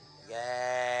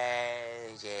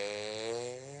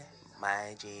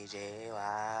YGG,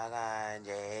 YGG.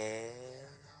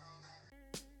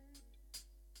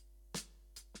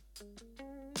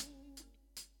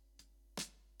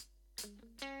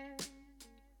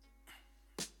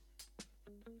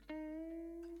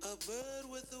 A bird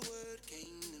with a word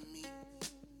came to me,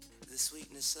 the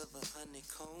sweetness of a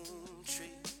honeycomb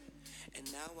tree.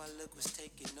 And now our luck was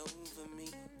taking over me.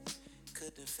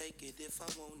 Couldn't fake it if I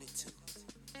wanted to.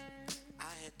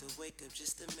 I had to wake up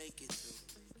just to make it through.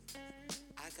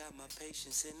 I got my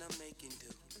patience and I'm making do.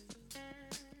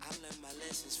 I learned my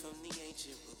lessons from the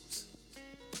ancient rules.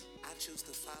 I choose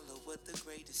to follow what the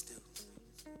greatest do.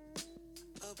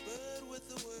 A bird with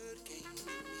a word came to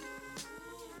me,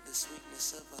 the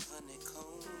sweetness of a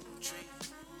honeycomb tree.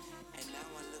 And now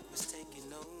my luck was taking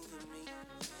over me.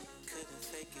 Couldn't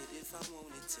fake it if I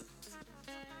wanted to.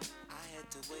 I had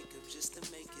to wake up just to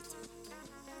make it through.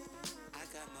 I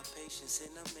got my patience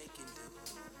and I'm making do.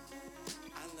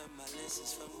 I learned my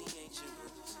lessons from the ancient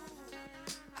rules.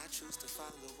 I choose to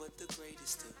follow what the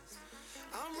greatest do.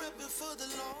 I'm repping for the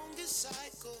longest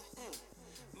cycle.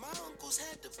 My uncles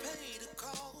had to pay the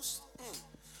cost.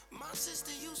 My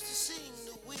sister used to sing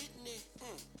to Whitney.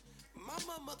 My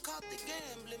mama caught the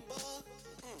gambling bug.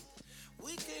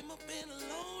 We came up in a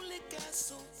lonely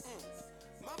castle.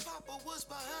 My papa was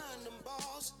behind them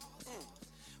bars.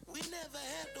 We never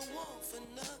had to want for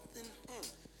nothing.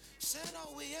 Said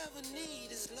all we ever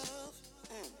need is love.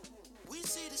 We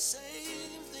see the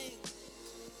same thing.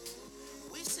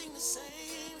 We sing the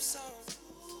same song.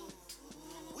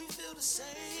 We feel the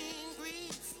same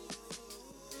grief.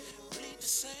 Bleed the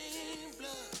same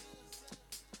blood.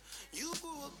 You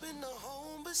grew up in the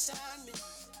home beside me.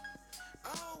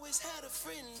 I always had a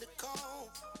friend to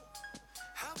call.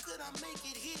 How could I make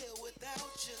it here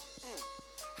without you?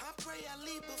 I pray I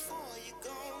leave before you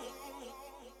go.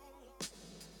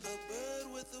 A bird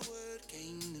with a word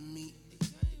came to me,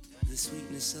 the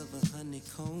sweetness of a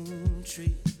honeycomb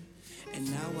tree. And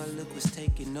now our look was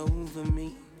taking over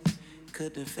me.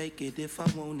 Couldn't fake it if I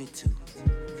wanted to.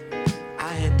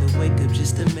 I had to wake up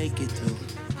just to make it through.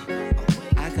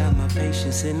 I got my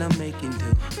patience and I'm making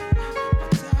do.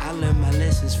 I learned my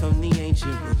lessons from the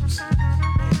ancient rules.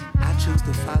 I choose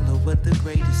to follow what the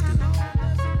greatest do.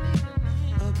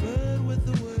 A bird with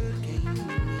a word came to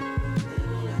me,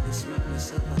 the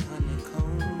sweetness of a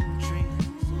honeycomb tree.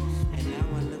 And now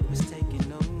my look was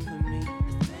taking over me.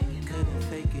 Couldn't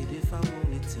fake it if I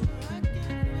wanted to.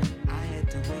 I had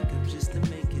to wake up just to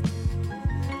make it through.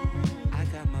 I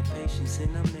got my patience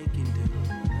and I'm making do.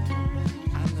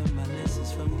 I learned my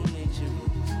lessons from the ancient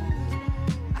rules.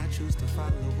 I choose to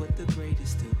follow what the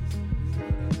greatest do.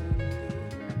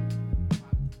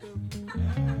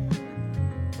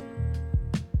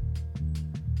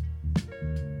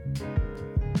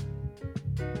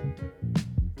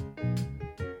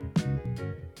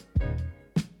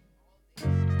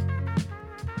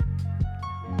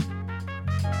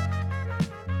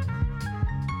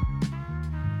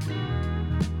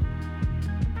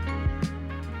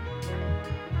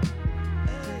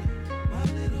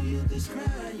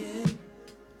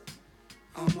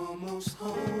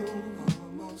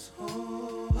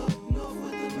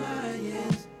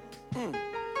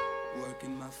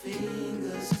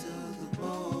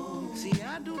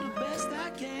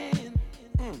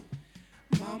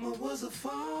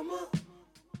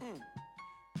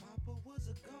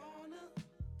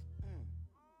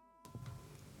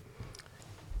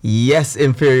 Yes,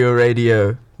 Imperial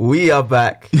Radio, we are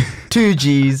back. 2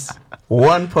 Gs,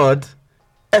 1 pod,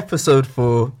 episode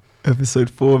 4. Episode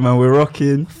 4, man, we're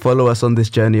rocking. Follow us on this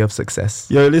journey of success.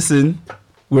 Yo, listen,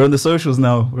 we're on the socials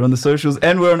now. We're on the socials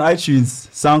and we're on iTunes,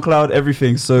 SoundCloud,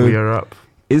 everything. So we are up.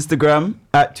 Instagram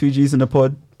at 2 Gs in a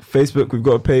pod. Facebook, we've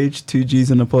got a page, 2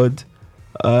 Gs in a pod.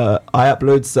 I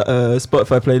upload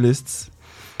Spotify playlists,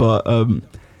 but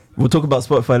we'll talk about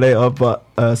Spotify later. But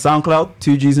SoundCloud,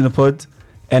 2 Gs in a pod.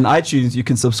 And iTunes, you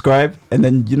can subscribe, and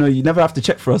then, you know, you never have to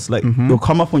check for us. Like, it'll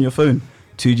come up on your phone.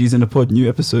 2 Gs in a pod, new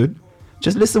episode.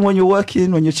 Just listen when you're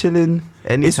working, when you're chilling.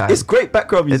 Anytime. It's great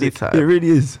background music. Anytime. It really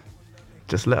is.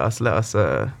 Just let us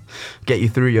get you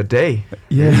through your day.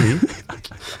 Yeah. Really.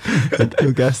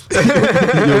 You're gassed.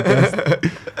 You're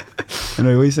gassed.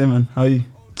 Anyway, what you saying, man? How are you?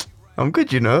 I'm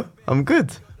good, you know. I'm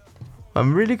good.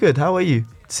 I'm really good. How are you?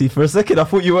 See, for a second, I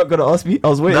thought you weren't going to ask me. I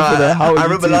was waiting for that. How I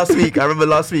remember last week. I remember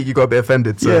last week you got a bit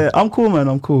offended. So. Yeah, I'm cool, man.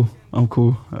 I'm cool.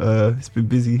 It's been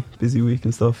busy week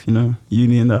and stuff, you know,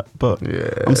 uni and that. But yeah,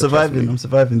 I'm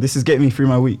surviving. This is getting me through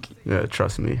my week. Yeah,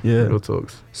 trust me. Yeah. Real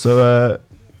talks. So,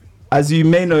 as you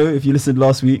may know, if you listened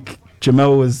last week,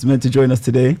 Jamel was meant to join us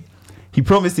today. He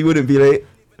promised he wouldn't be late.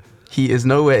 He is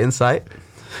nowhere in sight.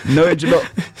 No, Jamel.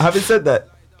 Having said that,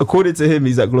 according to him,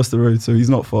 he's at Gloucester Road, so he's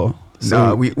not far. So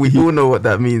Nah, we all know what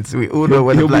that means. We all know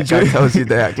when the he'll be black guy joining- tells you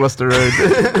they're at Gloucester Road.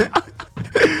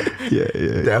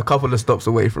 yeah. They're a couple of stops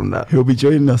away from that. He'll be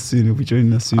joining us soon.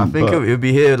 I think he'll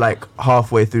be here like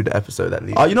halfway through the episode at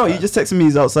least. Oh, you know, he just texted me.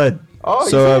 He's outside. Oh,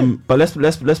 so but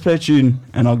let's play a tune,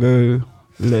 and I'll go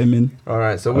let him in. All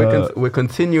right, so we're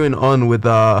continuing on with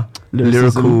our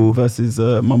Lyricism lyrical versus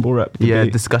mumble rap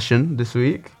debate. discussion this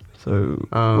week. So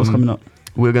what's coming up?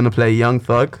 We're gonna play Young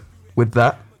Thug with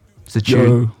that. It's a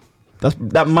tune. Yo,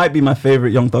 that might be my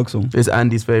favorite Young Thug song. It's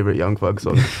Andy's favorite Young Thug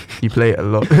song. He play it a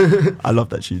lot. I love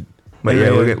that tune. But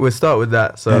yeah, we'll start with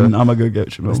that. So and I'm gonna go get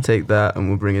Jamel. let's take that and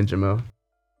we'll bring in Jamel.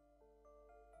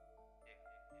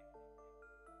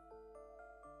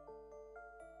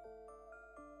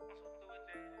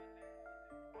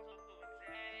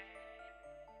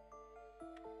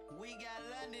 We got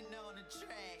London on the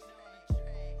track.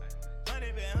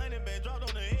 Honey been dropped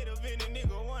on the head of any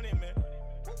nigga wanted, man.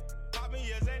 Pop me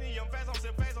as any, I'm fast, I'm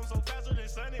so faster than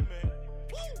Sunny, man.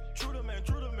 True to man,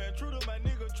 true to my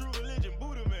nigga, true religion,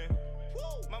 Buddha, man.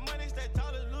 My money stay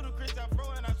tall as Ludacris, I throw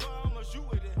and I swear I'ma shoot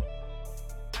with it.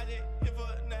 I just hit for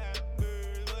 9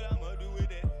 birds, what I'ma do with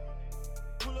that?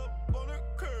 Pull up on the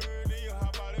curb, then you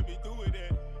hop out and be through with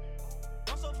that.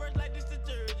 I'm so fresh like this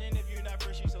detergent, if you not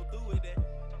fresh, you so through with that.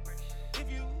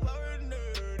 If you are a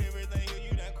nerd, everything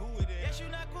you not cool with it. Yes, you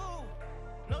not cool.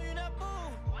 No, you not boo.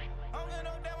 I don't get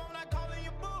no damn, I'm not calling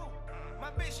you boo. My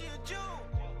bitch, she a Jew.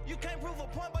 You can't prove a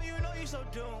point, but you know you so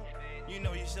doomed. You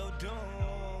know you so doomed.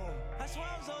 I swear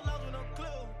I'm so lost with no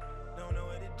clue. Don't know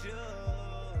what to do.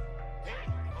 Hey,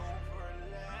 over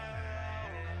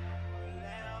loud.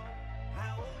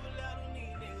 How over loud on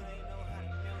these niggas ain't know how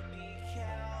to milk these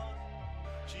cows.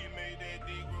 She made that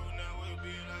dick grow, now it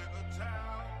be like a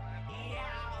town.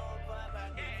 Yeah, but I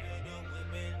get fed up with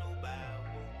being no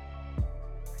Bible.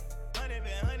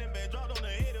 Honey been dropped on the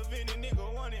head of any nigga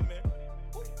wanted, man.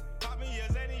 Pop me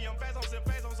as any, I'm fast, I'm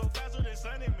so faster than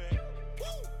Sunny, man.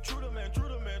 True to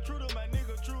my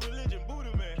nigga, true religion,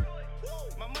 Buddha, man.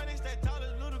 My money stay tall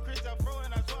as Ludacris, I throw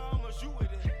and I swear I'ma shoot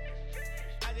with it.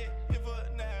 I just hit for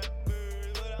 9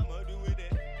 birds, what I'ma do with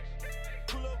that?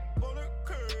 Pull up on the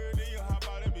curb, then you hop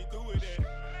out and be through with that.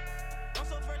 I'm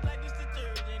so fresh like this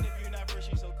detergent, if you not fresh,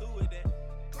 you so through with that.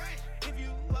 If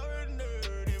you are a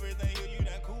nerd, everything you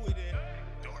not cool with it.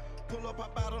 Pull up,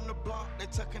 hop out on the block, they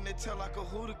tucking their tail like a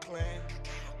Hooter clan.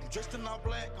 I'm dressed in all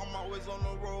black, I'm always on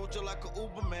the road just like a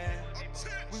Uber man.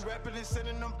 We rapping and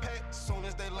sending them packs, soon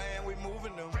as they land, we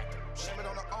moving them. Shame it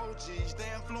on the OGs, they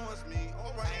influence me.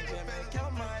 Alright, I ain't just make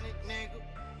your money, nigga.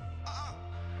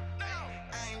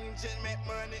 I ain't just make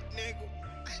money, nigga.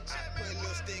 I put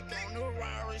lipstick on the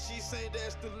Rari, she say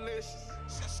that's delicious.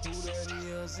 Who that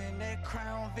is in that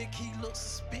crown, Vic, he looks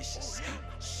suspicious.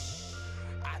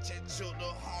 I just took the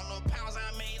 100 pounds,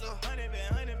 I made a honey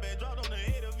been dropped on the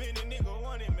head of any nigga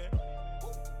wanted, man.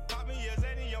 Pop me as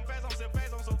any, I'm fast, I'm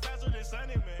so faster than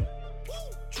Sunny, man.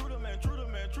 True to my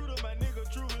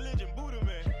nigga, true religion, Buddha,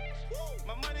 man.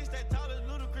 My money stay tall as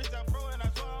Ludacris, I throw and I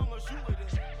swear I'ma shoot with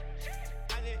it.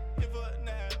 I just hit for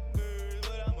 9 birds,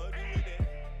 what I'ma do with that?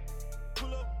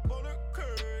 Pull up on the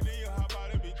curb, then you hop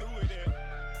out and be through with that.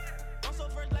 I'm so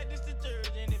fresh like this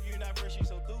detergent, if you not fresh, you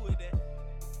so through with that.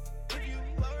 If you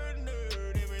are a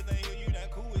nerd, everything you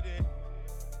not cool with it.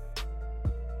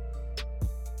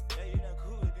 Yeah, you not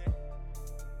cool with that.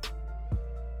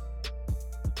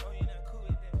 No, you not cool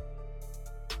with that.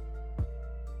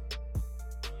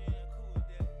 No, you not cool with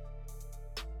that.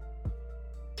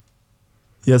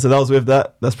 Yeah, so that was with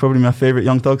that. That's probably my favorite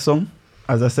Young Thug song.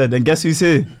 As I said, and guess who's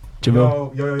here?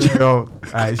 Jamel. Yo. It's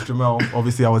Jamel.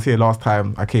 Obviously, I was here last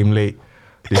time. I came late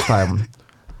this time.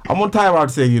 I'm on time,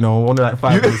 I'd say, only like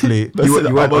 5 minutes late. You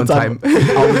weren't on time.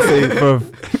 I would say, bro.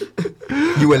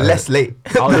 You were less late.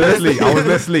 I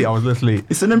was less late.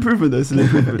 It's an improvement, though. It's an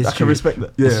improvement. It's I can true. respect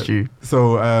that. Yeah. It's true.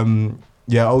 So,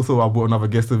 also, I brought another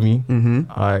guest with me.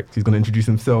 Mm-hmm. He's going to introduce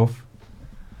himself.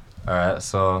 Alright,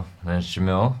 so my name's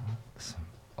Jamil. It's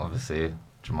obviously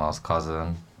Jamal's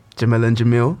cousin. Jamel and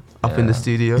Jamil up in the Yeah.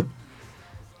 studio. He's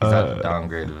like the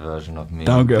downgraded version of me.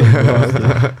 Downgrade.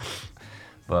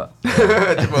 But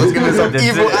Jamel's giving some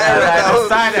evil the eye.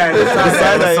 side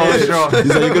was so strong. He's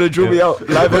like, you're going to draw me out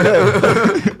live on there.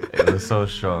 It was so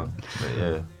strong.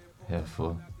 But yeah,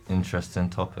 for interesting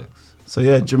topics. So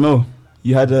yeah, Jamel,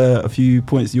 you had a few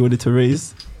points you wanted to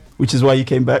raise, which is why you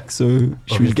came back. So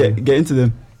should we Obviously. get into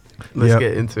them? Let's Yep.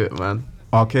 get into it, man.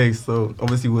 Okay, so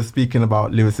obviously we're speaking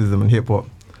about lyricism and hip-hop.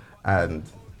 And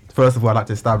first of all, I'd like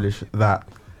to establish that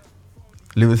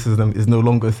lyricism is no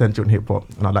longer essential in hip-hop.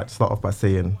 And I'd like to start off by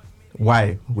saying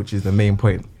why, which is the main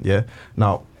point, yeah?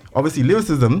 Now, obviously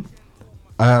lyricism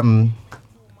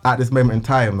at this moment in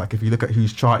time, like if you look at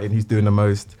who's charting, who's doing the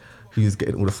most, who's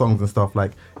getting all the songs and stuff,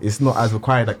 like it's not as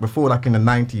required. Like before, like in the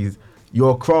 90s,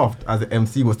 your craft as an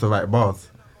MC was to write bars,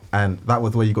 and that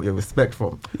was where you got your respect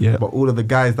from. Yeah. But all of the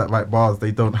guys that write bars,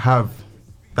 they don't have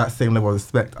that same level of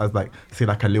respect as like say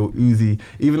like a Lil Uzi,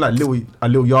 even like Lil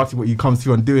Yachty, what you come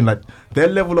through and doing, like their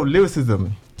level of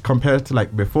lyricism compared to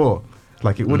like before,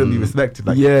 like it wouldn't be respected.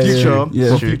 Like Future,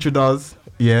 what Future does,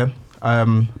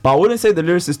 but I wouldn't say the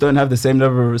lyricists don't have the same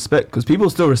level of respect, because people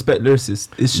still respect lyricists.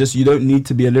 It's just you don't need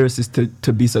to be a lyricist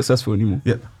to be successful anymore.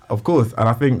 Yeah, of course. And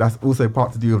I think that's also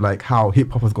part to do with like how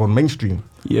hip hop has gone mainstream.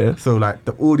 Yeah. So like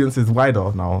the audience is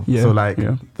wider now. Yeah. So like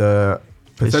the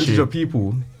percentage of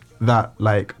people that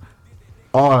like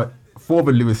are for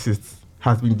the lyricists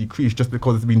has been decreased just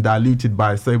because it's been diluted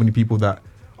by so many people that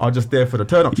are just there for the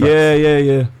turn up tracks.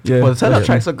 Yeah. Well, the turn-up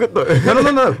tracks are good though.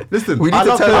 No. Listen, We need I to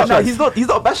love turn turn-up up tracks. He's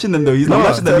not bashing them though. He's not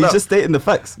bashing them. turn He's up. just stating the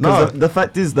facts. No. The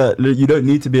fact is that you don't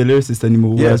need to be a lyricist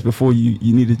anymore, whereas before you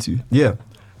needed to. Yeah.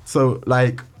 So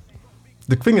like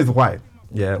the thing is why?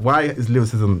 Yeah. Why is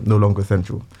lyricism no longer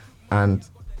essential? And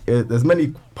there's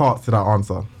many parts to that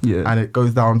answer. Yeah. And it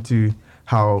goes down to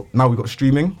how now we've got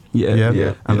streaming.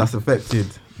 And that's affected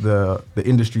the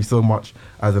industry so much,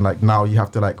 as in like now you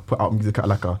have to like put out music at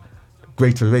like a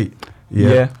greater rate.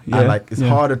 And like it's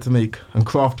harder to make and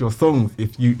craft your songs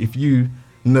if you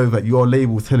know that your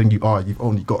label's telling you, you've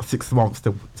only got 6 months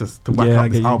to whack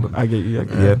out this album. I get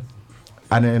you.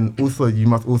 And then also you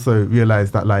must also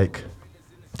realize that like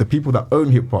the people that own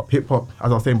hip hop,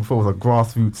 as I was saying before, was a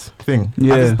grassroots thing.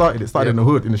 Yeah. And it started in the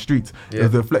hood, in the streets. It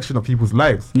was a reflection of people's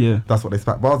lives. Yeah. That's what they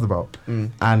spat bars about.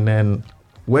 And then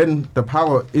when the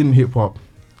power in hip hop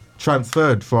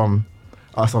transferred from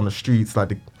us on the streets,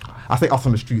 like I say us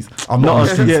on the streets. I'm not on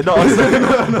the streets. Not us.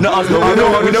 Not us. But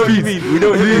we know what you mean. We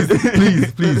know what you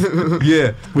mean. Please.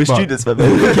 Yeah. We're students, man.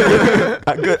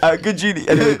 At good uni.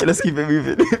 Anyway, let's keep it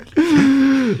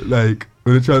moving. Like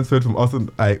when it transferred from us on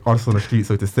the streets,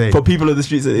 so to say. For people on the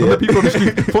streets. From the people on the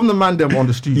street, from the man them on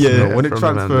the streets, you know, when it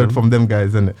transferred from them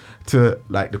guys to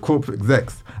like the corporate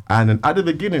execs, and then at the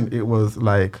beginning it was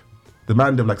like the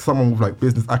man them, like someone with like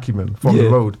business acumen from the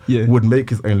road would make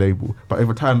his own label, but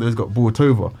over time those got bought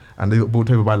over, and they got bought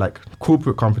over by like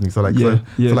corporate companies, so like so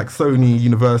like Sony,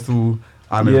 Universal,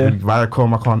 and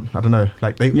Viacom, I don't know,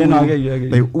 like they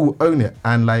they all own it,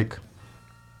 and like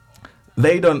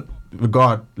they don't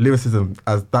regard lyricism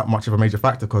as that much of a major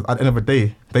factor, because at the end of the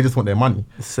day they just want their money.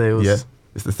 Sales. Yeah,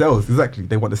 it's the sales, exactly.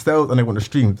 They want the sales and they want the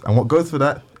streams, and what goes for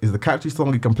that is the catchy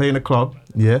song you can play in a club,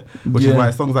 which is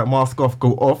why songs like Mask Off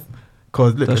go off,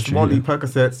 because look, it's Molly,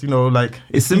 Percocets, you know, like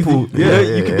it's simple. Easy. Yeah,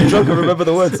 you can be drunk and remember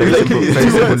the words. Very simple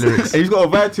lyrics. And you've got a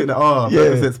vibe to it, like,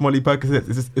 Percocets, Molly,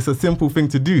 Percocets. It's a simple thing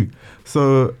to do.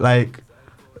 So like,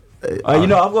 you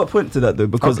know, I've got a point to that though,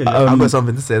 because I've got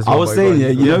something to say as well. I was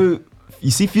saying, you know, you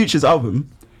see Future's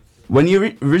album, when he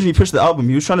originally pushed the album,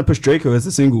 he was trying to push Draco as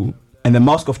a single, and then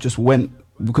Mask Off just went,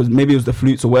 because maybe it was the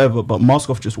flutes or whatever, but Mask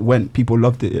Off just went, people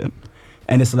loved it,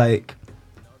 and it's like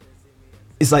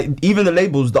even the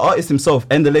labels, the artist himself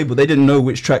and the label, they didn't know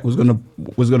which track was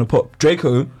gonna pop.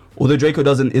 Draco, although Draco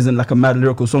isn't like a mad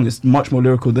lyrical song, it's much more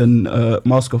lyrical than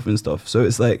Mask Off and stuff, so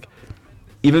it's like,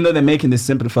 even though they're making this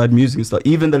simplified music and stuff,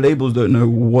 even the labels don't know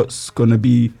what's gonna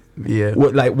be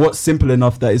what's simple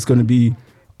enough that it's gonna be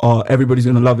everybody's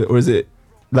gonna love it, or is it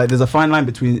like there's a fine line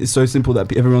between it's so simple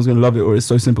that everyone's gonna love it, or it's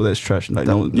so simple that it's trash, like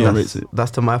no one rates it.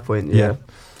 That's to my point. Yeah.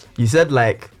 You said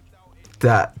like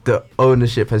that the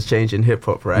ownership has changed in hip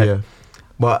hop, right? Yeah.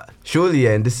 But surely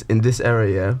in this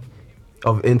era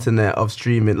of internet, of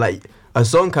streaming, like a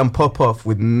song can pop off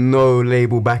with no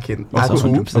label backing at all.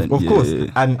 100%, of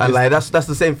course. And like that's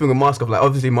the same thing with Mask Off. Like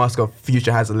obviously Mask Off,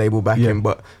 Future has a label backing,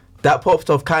 but that popped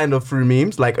off kind of through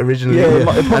memes, like originally.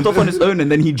 It popped off on its own,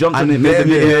 and then he jumped on it, made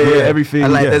everything.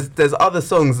 And like, there's other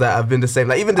songs that have been the same.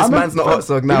 Like even this man's not hot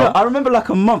song now. You know, I remember like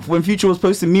a month when Future was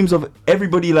posting memes of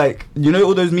everybody, like, you know,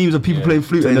 all those memes of people playing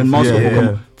flute, and then Mask Off will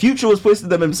come. Future was posting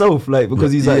them himself, like,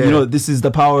 because he's like, you know, this is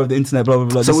the power of the internet, blah blah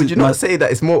blah. So would you not say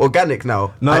that it's more organic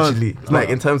now? No, actually, like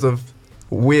in terms of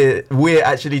we're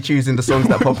actually choosing the songs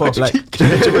that pop off. Like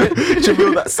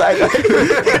Jamil, that side.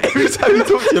 Every time you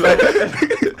talk to you, like.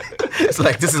 It's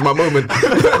like, this is my moment.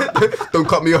 Don't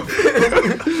cut me off.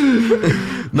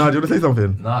 No, do you want to say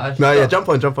something? Jump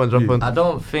on. I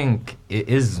don't think it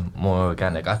is more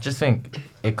organic. I just think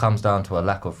it comes down to a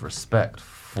lack of respect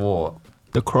for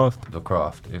the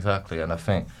craft. Exactly. And I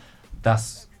think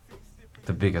that's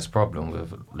the biggest problem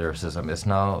with lyricism. It's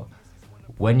now,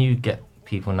 when you get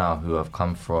people now who have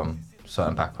come from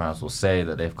certain backgrounds will say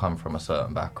that they've come from a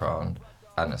certain background,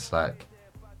 and it's like,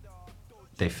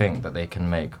 they think that they can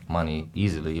make money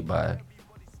easily by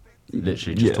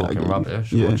literally just talking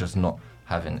rubbish or just not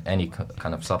having any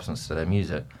kind of substance to their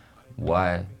music.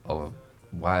 Why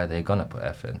are they gonna put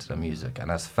effort into the music?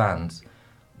 And as fans,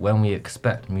 when we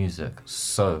expect music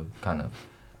so kind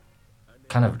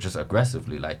of just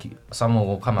aggressively, like someone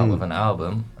will come out with an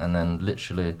album and then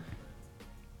literally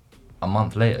a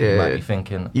month later you might be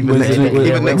thinking even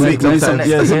next week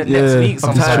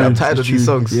I'm tired of these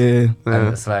songs. And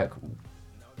it's like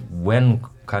when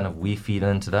kind of we feed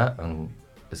into that, and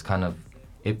it's kind of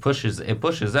it pushes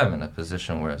them in a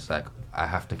position where it's like, I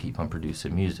have to keep on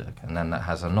producing music, and then that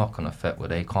has a knock-on effect where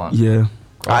they can't. Yeah,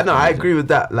 I agree with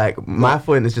that. Like, my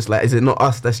point is just like, is it not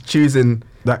us that's choosing?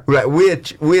 Like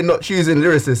we're not choosing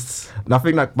lyricists. And I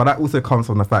think but that also comes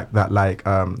from the fact that like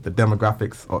the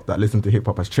demographics that listen to hip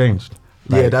hop has changed.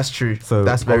 Like, yeah, that's true. So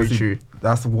that's very true.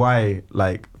 That's why,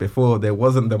 like, before there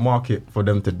wasn't the market for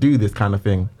them to do this kind of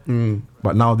thing,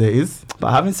 but now there is. But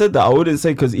having said that, I wouldn't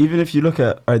say, because even if you look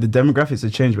at the demographics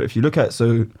have changed, but if you look at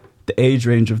the age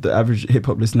range of the average hip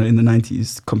hop listener in the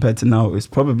 90s compared to now, it's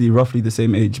probably roughly the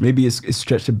same age. Maybe it's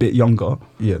stretched a bit younger.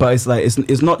 Yeah. But it's like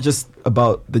it's not just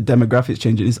about the demographics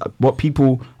changing. It's what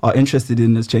people are interested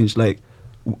in has changed. Like,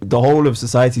 the whole of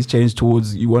society's changed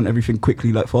towards, you want everything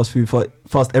quickly, like fast food,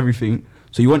 fast everything.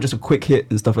 So you want just a quick hit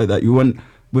and stuff like that. You want,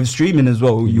 with streaming as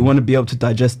well, you want to be able to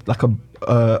digest like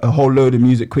a whole load of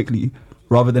music quickly,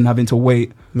 rather than having to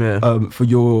wait for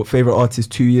your favorite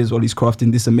artist 2 years while he's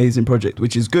crafting this amazing project,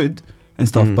 which is good and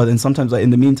stuff. But then sometimes, like, in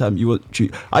the meantime,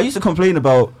 I used to complain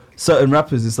about certain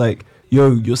rappers. It's like,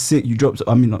 yo, you're sick, you dropped,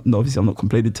 I mean, no, obviously I'm not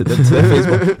complaining to their face,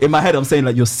 but in my head I'm saying,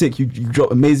 like, you're sick, you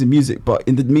drop amazing music, but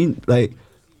in the like,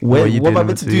 what am I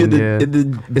meant to do in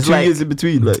the 2 years in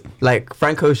between? Like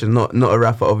Frank Ocean, not a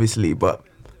rapper obviously, but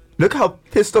look how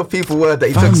pissed off people were that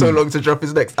he took so long to drop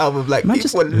his next album. Like, man,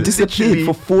 people just disappeared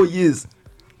for 4 years.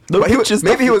 No pictures.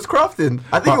 Maybe he was crafting.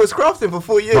 I think he was crafting for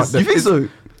 4 years. You think so?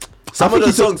 Some of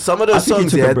those songs, some of those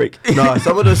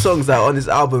songs that are on his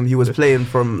album, he was playing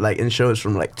from, like, in shows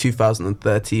from like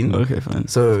 2013. Okay, fine.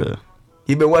 So fair.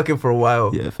 He'd been working for a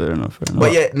while. Yeah, fair enough.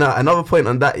 But yeah, another point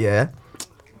on that,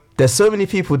 there's so many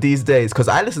people these days, because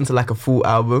I listen to like a full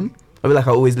album. I mean, like,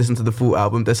 I always listen to the full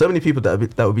album. There's so many people that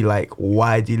would be like,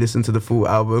 why do you listen to the full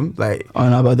album? Like, oh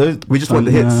no, but those, we just want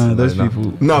the hits. Those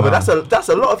people. No, but that's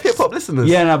a lot of hip hop listeners.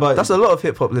 Yeah, no, but that's a lot of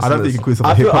hip hop listeners. I don't think you call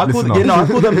yourself a hip hop listener.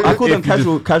 I call them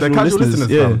casual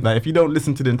listeners. Yeah. Like, if you don't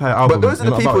listen to the entire album, but those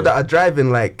are the people that are driving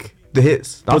like the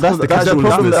hits.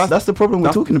 That's the problem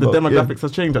we're talking about. The demographics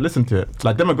has changed. I listen to it.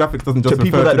 Like, demographics doesn't just to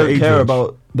people that don't care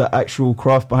about the actual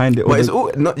craft behind it. But it's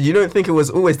you don't think it was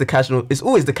always the casual? It's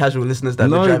always the casual listeners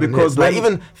that are driving hits. Like,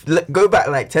 even go back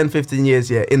like 10, 15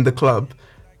 years, in the club.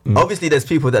 Obviously, there's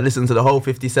people that listen to the whole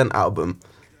 50 Cent album.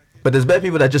 But there's better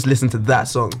people that just listen to that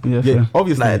song. Yeah,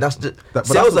 obviously. Like, that's just,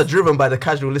 sales are driven by the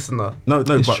casual listener. No,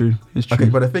 it's true. It's true. Okay,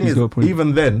 but the thing is,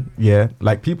 even then,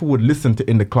 like, people would listen to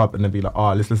In the Club and then be like,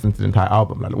 let's listen to the entire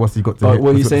album. Like, what's he got to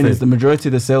what you're saying is the majority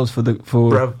of the sales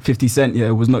for 50 Cent,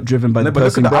 was not driven by the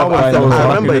person. I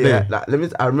remember, let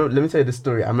me tell you the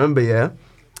story. I remember,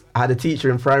 I had a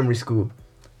teacher in primary school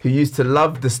who used to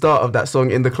love the start of that song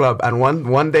In the Club, and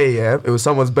one day, it was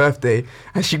someone's birthday,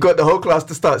 and she got the whole class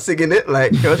to start singing it,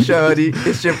 like, yo, shawty,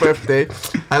 it's your birthday,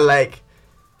 and like,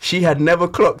 she had never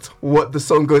clocked what the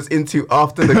song goes into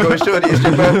after the go shawty, it's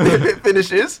your birthday bit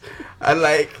finishes, and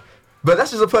like, but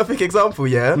that's just a perfect example,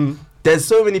 There's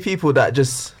so many people that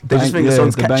just think the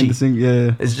song's catchy. It's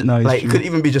just, like, it could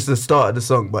even be just the start of the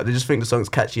song, but they just think the song's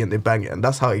catchy and they bang it, and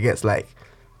that's how it gets like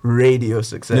radio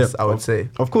success, I would say.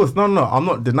 Of course, no, I'm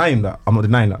not denying that.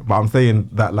 But I'm saying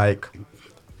that, like,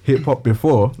 hip hop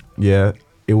before, it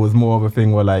was more of a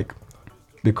thing where, like,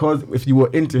 because if you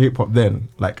were into hip hop then,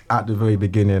 like, at the very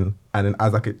beginning, and then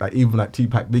as even like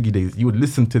Tupac, Biggie days, you would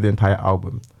listen to the entire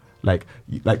album. Like,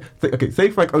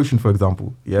 say Frank Ocean, for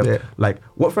example, like,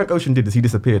 what Frank Ocean did is he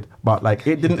disappeared, but like,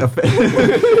 it didn't affect,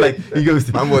 like, he goes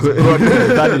to, man was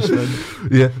vanished, man.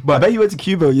 Yeah, but I bet he went to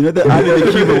Cuba, you know the island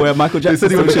in Cuba where Michael Jackson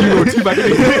said he went to Cuba, Tupac,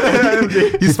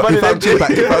 he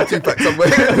found Tupac somewhere.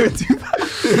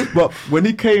 But when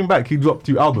he came back, he dropped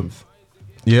 2 albums.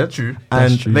 Yeah, true.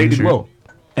 And they did well.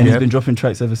 And he's been dropping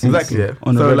tracks ever since. Exactly.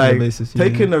 On a regular basis.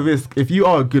 Taking a risk, if you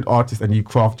are a good artist and you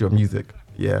craft your music,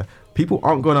 people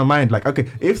aren't gonna mind. Like, okay,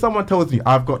 if someone tells me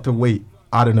I've got to wait,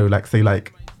 I don't know, like, say,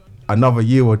 like, another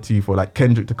year or 2 for, like,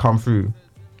 Kendrick to come through.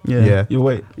 You'll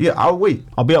wait. Yeah, I'll wait.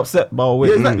 I'll be upset, but I'll wait.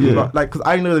 Yeah, exactly. But, like, because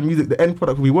I know the music, the end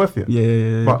product will be worth it.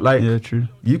 Yeah. But, like, true.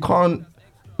 You can't,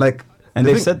 like, And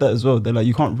they've said that as well. They're like,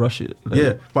 you can't rush it. Like,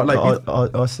 yeah, but like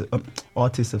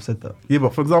artists have said that. Yeah,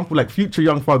 but for example, like Future,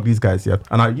 Young Thug, these guys, yeah,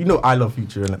 and I love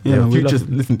Future. And Future,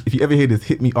 listen, if you ever hear this,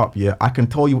 hit me up. Yeah, I can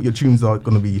tell you what your tunes are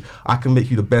gonna be. I can make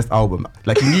you the best album.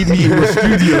 Like, you need me in the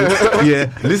studio, yeah,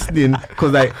 listening,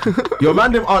 because like your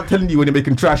man them aren't telling you when you're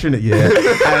making trash in it, yeah,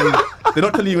 and they're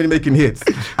not telling you when you're making hits.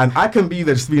 And I can be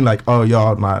there just being like, oh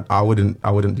yeah, man, I wouldn't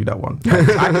do that one. Like,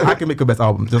 I can make a best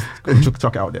album. Just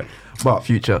chuck it out there. But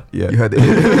Future, yeah, you heard it.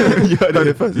 You heard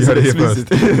it first. You heard it here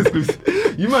first.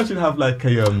 You man should have like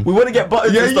a We want to get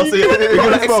buttons and stuff. So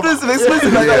like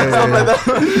exclusive like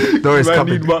that. No,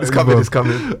 it's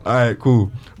coming. All right,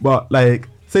 cool. But like,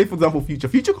 say for example,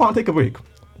 Future can't take a break.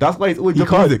 That's why it's always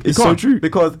music. It's so true.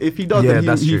 Because if he does,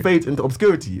 then he fades into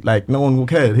obscurity. Like, no one will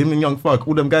care. Him and Young Thug,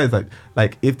 all them guys,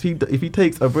 like if he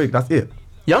takes a break, that's it.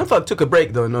 Young Thug took a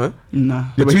break though, no? Nah.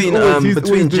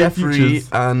 Between Jeffrey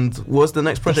and what's the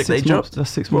next project they dropped?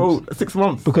 That's 6 months. Bro, 6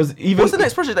 months. Because even what's the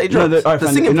next project they dropped?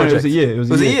 The singing project. It was a year. It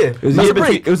was a year. It was a year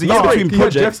between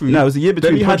projects. No, it was a year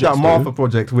between projects. Then he had that Martha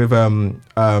project with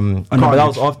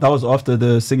but that was after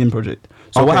the singing project.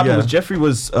 So what happened was Jeffrey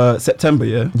was September,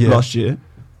 last year.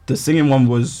 The singing one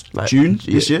was like June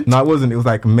this year. No, it wasn't. It was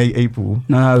like May, April.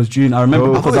 No, it was June. I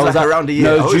remember because I was around a year.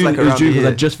 No, it was June. It was June because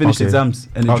I just finished exams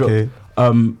and it dropped.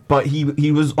 But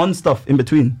he was on stuff in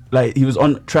between. Like, he was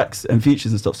on tracks and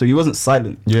features and stuff, so he wasn't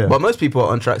silent. Yeah. But most people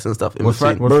are on tracks and stuff in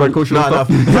between. Frank Ocean? No, Frank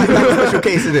was special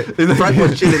case, isn't it? Frank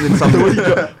was chilling in some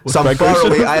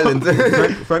faraway island.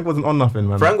 Frank wasn't on nothing,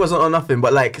 man. Frank wasn't on nothing,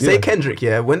 but like, say Kendrick,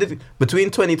 between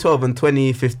 2012 and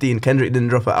 2015, Kendrick didn't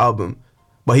drop an album,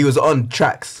 but he was on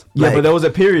tracks. Yeah, but there was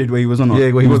a period where he was on.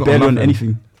 Yeah, where he was barely on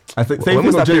anything. I think same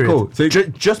thing with J. Cole.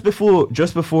 Just before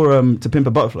To Pimp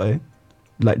a Butterfly,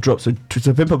 like, dropped. So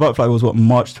To Pimp a Butterfly was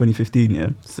March 2015. Yeah.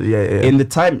 So yeah. In the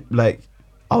time, like,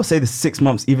 I would say the 6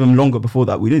 months, even longer before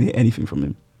that, we didn't hear anything from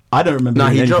him. I don't remember. Nah,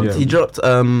 he dropped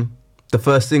the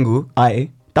first single.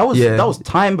 That was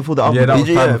time before the album. Yeah, that was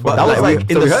time before. That was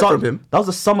like in the summer. That was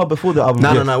the summer before the album.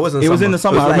 No, it wasn't. It was in the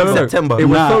summer. It was like September. It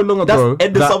was so long ago. That's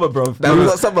end of summer, bro. That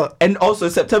was summer. And also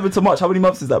September to March. How many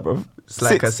months is that, bro? It's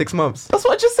like 6 months. That's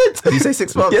what I just said. Did you say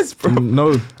 6 months? Yes, bro.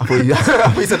 No. I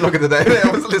thought you said longer than that.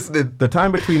 I was listening. The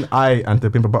time between I and To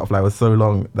Pimp a Butterfly was so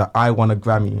long that I won a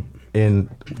Grammy in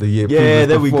the year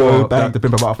there we go. That To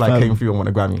Pimp a Butterfly came through and won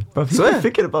a Grammy. Bro, he's been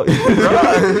thinking about it.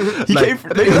 He came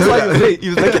through. That's why he was late. He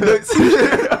was making notes.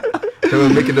 They were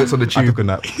making notes on the tube. I took a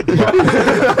nap.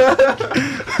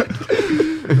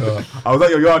 I was at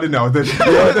your yard in there.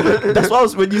 That's why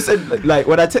when you said, like,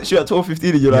 when I text you at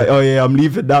 12:15 and you're like, oh yeah, I'm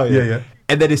leaving now. Yeah.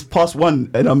 And then it's past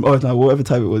 1 and I'm whatever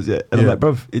time it was, And I'm like,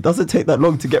 bro, it doesn't take that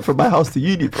long to get from my house to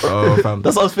uni, bro. Oh, fam.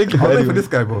 That's what I was thinking. I was waiting for this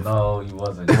guy, bro. No, you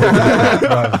wasn't. You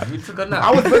took a nap.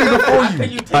 I was ready before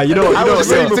you. You know what?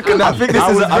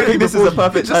 I think this is a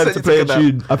perfect time to play a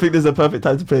tune. I think this is a perfect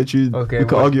time to play a tune. Okay, we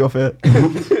can argue off air.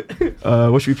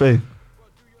 What should we play?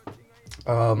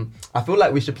 I feel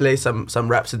like we should play some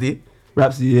Rhapsody.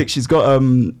 Rhapsody. She's got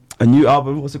a new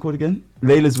album. What's it called again?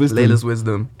 Layla's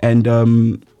Wisdom.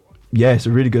 And it's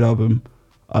a really good album.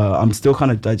 I'm still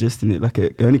kind of digesting it. Like,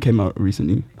 it only came out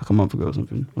recently, like a month ago or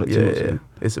something. Like 2 months ago.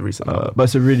 It's a recent album. But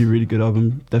it's a really, really good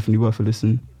album. Definitely worth a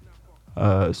listen.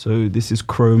 So this is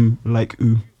Chrome Like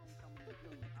Ooh.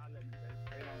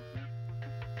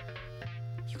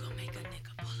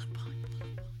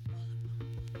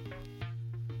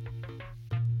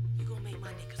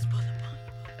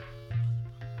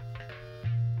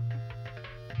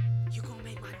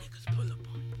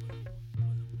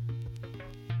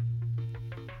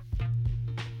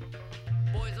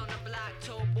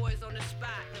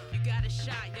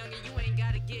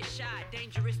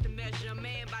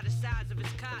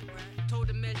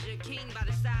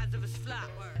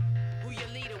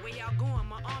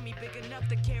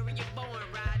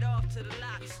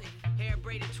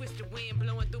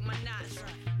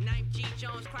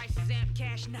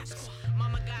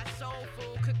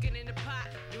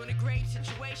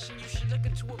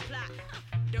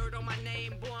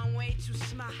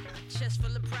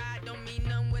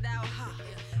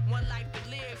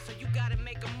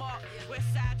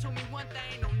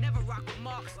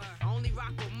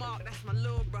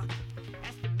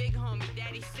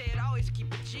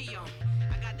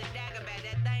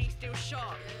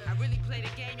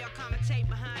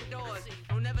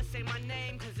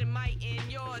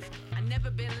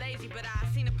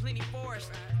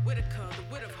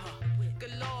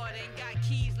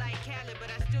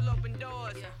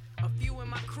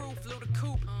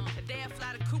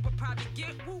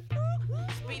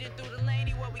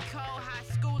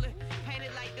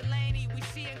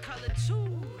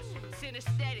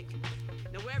 Synesthetic.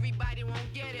 No, everybody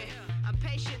won't get it.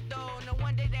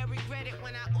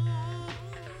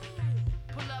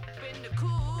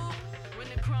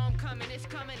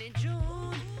 coming in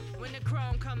June. When the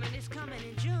chrome coming, it's coming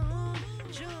in June.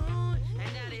 June.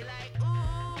 And now they like,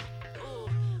 ooh, ooh.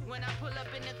 When I pull up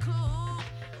in the coupe.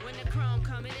 When the chrome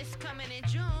coming, it's coming in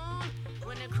June.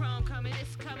 When the chrome coming,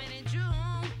 it's coming in June.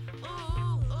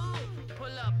 Ooh, ooh.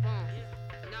 Pull up on.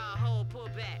 Nah, hold, pull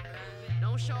back.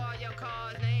 Don't show all your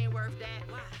cars, they ain't worth that.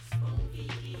 Why?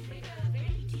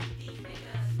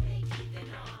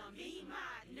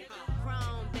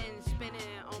 Chrome been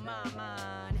spinning on my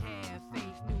mind. Half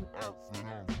face, new outfit.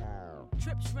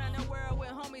 Trips around the world with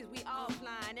homies, we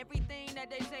offline. Everything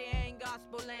that they say ain't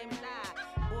gospel, lame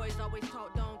lie. Boys always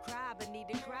talk, don't cry, but need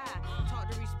to cry. Talk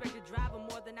to respect the driver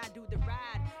more than I do the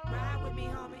ride. Ride with me,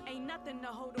 homie, ain't nothing to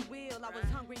hold the wheel. I was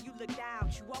hungry, you looked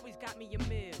out, you always got me a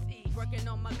meal. Working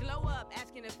on my glow up,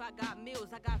 asking if I got meals.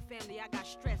 I got family, I got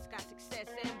stress, got success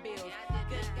and bills.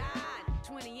 Good God,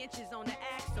 20 inches on the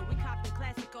axle. We cop the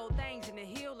classic old things in the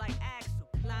heel like Axel.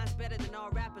 Lines better than all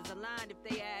rappers aligned if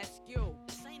they ask you.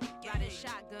 Riding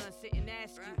shotgun, sitting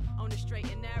ask you on the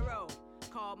straight and narrow.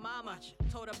 Called mama,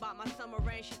 told her about my summer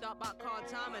rain, she thought about Carl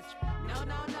Thomas. No,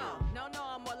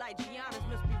 I'm more like Giannis.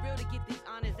 Must be real to get these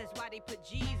honors, that's why they put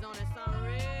G's on it,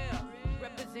 unreal.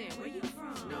 Represent, where you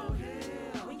from? Snow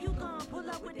Hill. When you gon' pull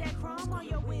up with that chrome on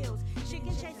your wheels,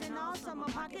 chicken chasing all summer,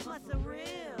 pocket muscle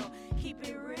real. Keep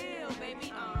it real,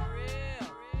 baby,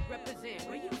 unreal. Represent,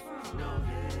 where you from? Snow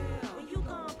Hill. When you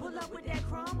gon' pull up with that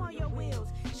chrome on your wheels,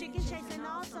 chicken chasing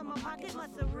all summer, pocket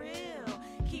muscle real.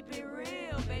 Keep it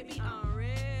real, baby, unreal.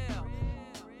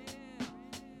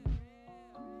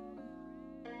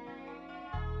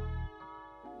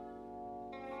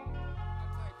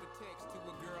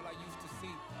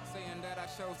 I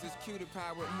chose this cutie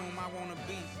pie with whom I wanna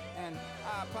be. And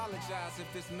I apologize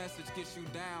if this message gets you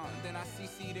down. Then I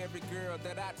CC'd every girl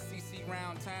that I'd CC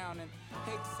round town. And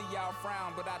hate to see y'all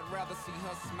frown, but I'd rather see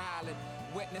her smiling.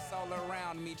 Wetness all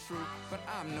around me, true, but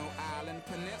I'm no island.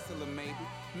 Peninsula maybe,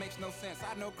 makes no sense,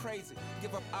 I know crazy.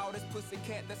 Give up all this pussy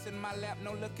cat that's in my lap,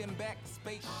 no looking back.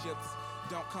 Spaceships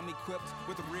don't come equipped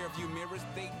with rear view mirrors,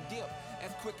 they dip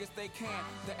as quick as they can.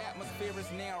 The atmosphere is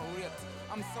now ripped.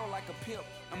 I'm so like a pimp,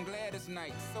 I'm glad it's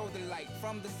night. So the light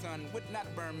from the sun would not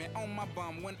burn me on my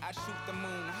bum when I shoot the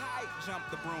moon. High jump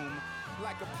the broom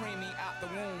like a preemie out the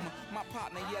womb. My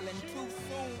partner yelling too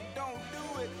soon, don't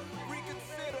do it.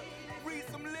 Reconsider, read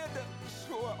some litter.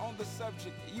 Sure on the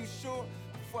subject, you sure?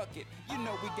 Fuck it, you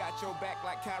know we got your back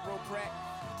like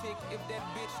chiropractic. If that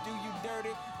bitch do you dirty,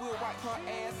 we'll wipe her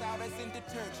ass out as in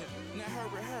detergent. Now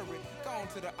hurry, go on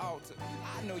to the altar.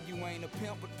 I know you ain't a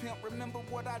pimp, but pimp, remember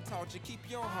what I taught you. Keep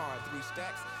your heart, 3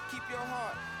 stacks. Keep your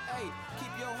heart, hey,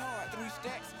 keep your heart, 3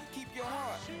 stacks. Keep your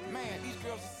heart, man, these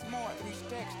girls are smart. 3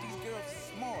 stacks, these girls are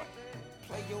smart.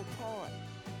 Play your part,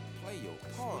 play your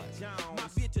part. My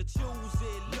bitch a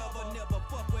choosy lover, never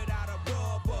fuck without a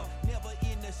rubber. Never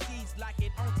in the sheets like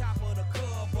it on top of the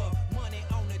cover. Money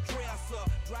on the dresser,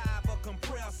 drive a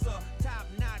compressor. Top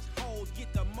notch hoes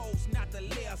get the most, not the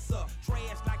lesser.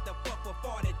 Trash like the fuck for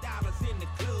 $40 in the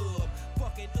club.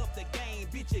 Fucking up the game,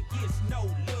 bitch, it gets no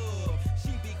love.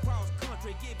 She be cross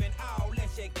country, giving all that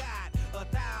she got.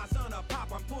 1,000 a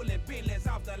pop, I'm pulling Bentleys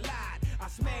off the lot. I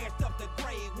smashed up the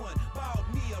gray one, bought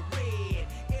me a red.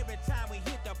 Every time we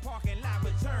hit the parking lot,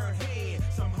 we turn head.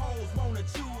 Some hoes wanna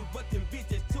choose, but them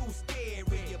bitches too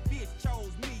scary. Your bitch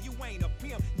chose me, you ain't a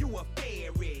pimp, you a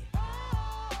fairy.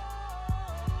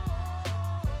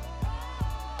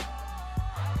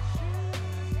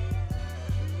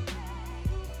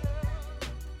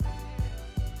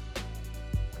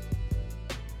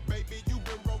 Baby, you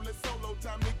been rolling solo,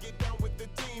 time to get down with the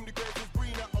team. The grass is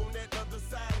greener on that other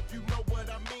side. If you know what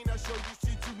I mean, I show you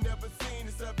shit you never seen.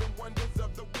 The 7 wonders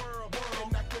of the world.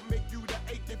 And I can make you the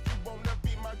 8th if you wanna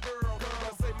be my girl. When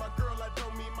I say my girl, I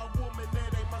don't mean my woman,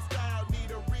 that ain't my style.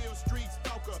 Need a real street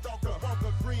stalker, walk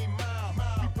a green mile.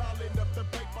 We piling up the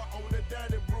paper on the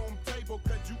dining room table,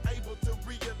 cause you able to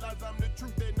realize I'm the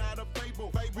truth and not a fable.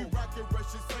 We rockin'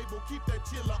 Russian sable, keep that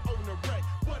chiller on the rack.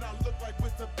 What I look like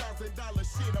with some $1,000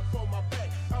 shit up on my back.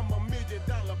 I'm a $1 million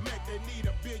Mac, they need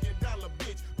a $1 billion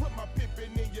bitch. Put my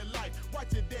pimpin' in your life,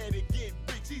 watch your daddy get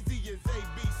rich. Easy as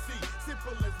ABC,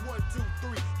 simple as 1, 2,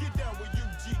 3. Get down with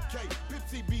UGK, Pimp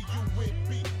CBU with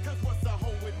B. Cause what's a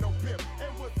hoe with no pimp,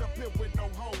 and what's a pimp with no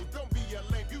hoes? Don't be a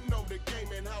lame, you know the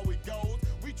game and how it goes.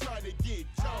 We try to get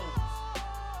chose.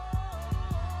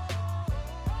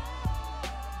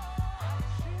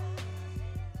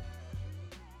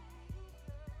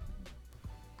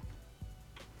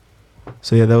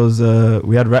 So yeah, that was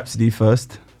we had Rhapsody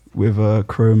first with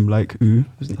Chrome like Ooh,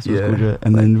 that's what it's called, yeah.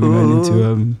 And then we went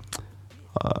into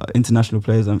international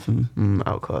players anthem,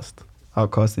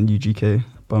 Outkast and UGK,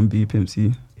 Bun B, Pimp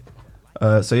C.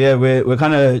 So yeah, we're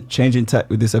kind of changing tack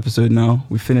with this episode now.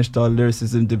 We finished our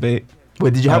lyricism debate.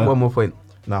 Wait, did you have one more point?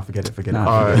 Nah, forget it. We're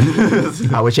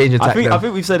changing tack. I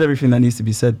think we've said everything that needs to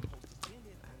be said.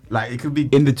 Like, it could be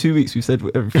in the 2 weeks we've said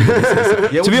everything.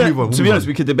 Yeah, to be honest,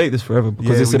 we could debate this forever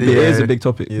because it is a big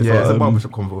topic. Yeah, it's a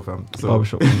barbershop convo, fam. So.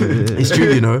 Barbershop convo. It's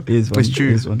true, you know. It is one. It's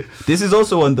true. This is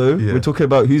also one though. Yeah. We're talking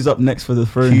about who's up next for the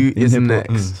throne. Who is hip-hop.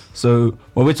 next? So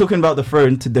when we're talking about the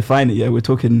throne, to define it, we're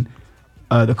talking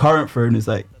the current throne is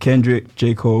like Kendrick,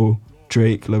 J. Cole,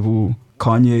 Drake level,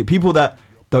 Kanye, people that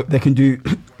they can do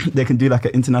they can do like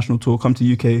an international tour, come to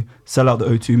UK, sell out the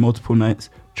O2 multiple nights,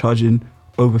 charging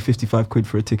over 55 quid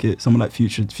for a ticket. Someone like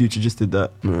Future just did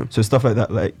that. Yeah. So stuff like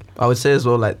that, like I would say as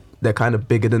well, like they're kind of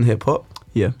bigger than hip hop.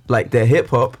 Yeah, like they're hip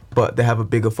hop, but they have a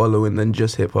bigger following than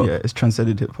just hip hop. Yeah, it's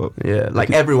transcended hip hop. Yeah,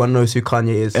 like everyone knows who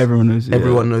Kanye is. Everyone knows.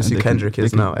 Everyone knows who Kendrick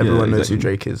is now. Everyone knows who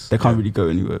Drake is. They can't really go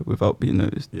anywhere without being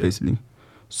noticed, basically.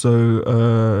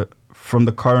 So from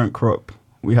the current crop,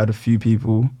 we had a few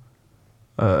people.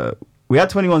 We had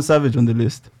 21 Savage on the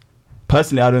list.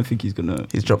 Personally, I don't think he's gonna.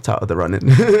 He's dropped out of the running.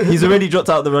 He's already dropped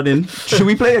out of the running. Should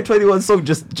we play a 21 song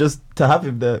just to have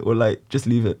him there, or like just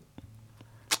leave it?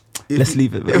 Let's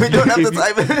leave it. We don't have the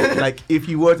time. Like, if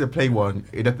you were to play one,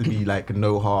 it'd have to be like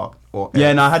No Heart or.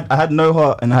 Yeah, no, I had No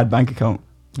Heart and I had Bank Account.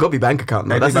 It's got to be Bank Account.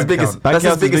 No, that's his biggest. Bank That's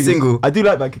his biggest single. I do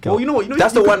like Bank Account. Well, you know what?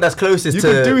 That's the one that's closest you to.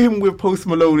 You could do him with Post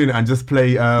Malone in it and just play.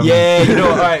 Yeah, you know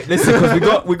what? All right, listen, because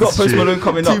we got Post Malone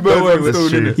coming up. Don't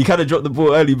worry, he kind of dropped the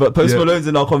ball early, but Post Malone's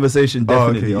in our conversation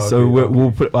definitely. So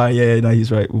we'll put. No, he's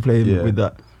right. We'll play him with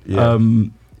that. Yeah.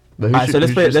 So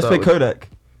let's play Kodak,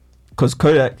 because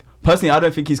Kodak. Personally, I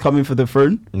don't think he's coming for the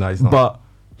throne. No, he's not. But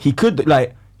he could,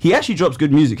 like, he actually drops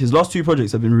good music. His last 2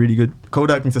 projects have been really good.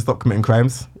 Kodak needs to stop committing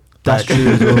crimes. That's true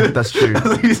as well. That's true.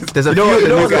 There's a few of the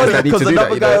new guys that need to do that. Because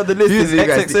another guy on the list is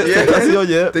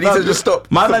XXX. They need to just stop.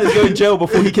 My man is going to jail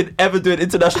before he can ever do an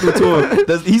international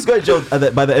tour. He's going to jail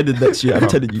by the end of next year, I'm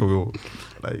telling you. For real.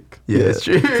 Like, yeah, it's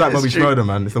true. It's like Bobby Schmurder,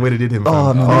 man. It's the way they did him.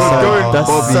 Oh, man. That's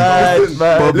sad,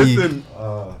 man. Bobby. Listen.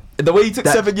 The way he took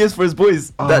 7 years for his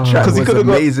boys. That track was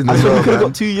amazing. I thought he could have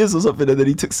got 2 years or something, and then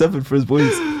he took 7 for his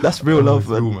boys. That's real love,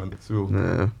 man. It's real, man. It's real.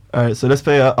 Yeah. All right, so let's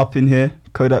play Up In Here,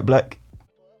 Kodak Black.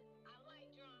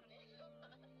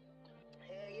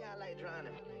 Yeah, I like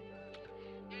drowning.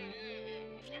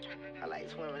 I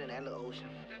like swimming in that little ocean.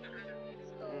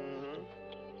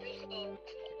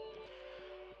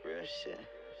 Real shit.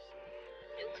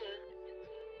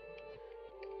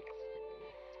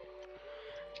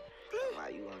 Why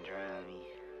you gonna drown me?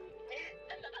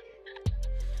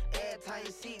 Every time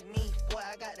you see me, boy,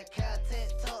 I got the Caltech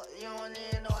tuck. You don't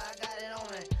even know I got it on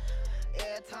me.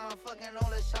 Every time I'm fucking on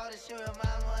the shorty, she remind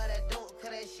me of that dope,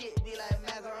 cause that shit be like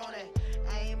macaroni.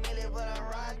 I ain't milli, but I'm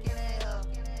rockin' in here.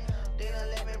 They done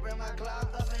let me bring my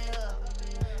Glock up in here.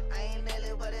 I ain't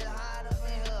Nelly, but it's hot up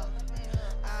in here.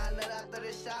 I let out 30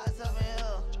 shots up in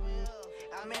here.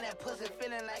 I'm in that pussy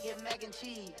feeling like it's mac and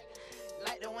cheese.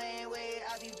 Like the Wayne way,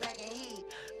 I be packing heat.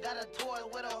 Got a toy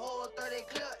with a whole 30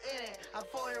 clip in it. I'm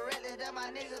fully reckless, that my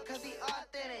nigga, cause he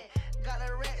authentic. Got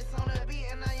a Rex on the beat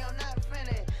and I am not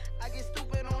finished. I get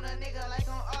stupid on a nigga like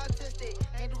I'm autistic.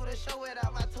 Ain't do the show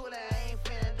without my tool, I ain't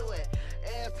finna do it.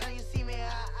 Every time you see me,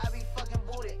 I be fucking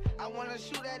booted. I wanna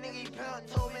shoot that nigga, he parent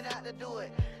told me not to do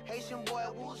it. Haitian boy,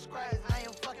 woo scribes, I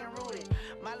am fucking rooted.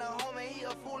 My little homie, he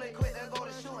a fool and quick to go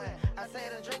to shooting. I say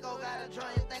the Draco got a drum,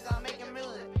 you think I'm making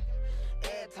music.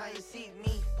 Every time you see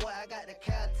me, boy, I got the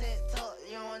Caltech tuck.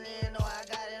 You don't even know I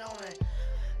got it on me.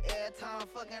 Every time I'm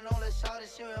fucking on the shorty,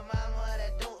 she remind me of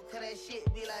that dope, cause that shit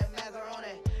be like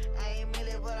macaroni. I ain't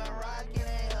milli, but I'm rockin' in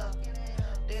here.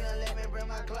 They done let me bring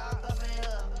my Glock up in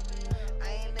here.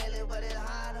 I ain't Nelly, but it's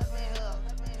hot up in here.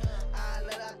 I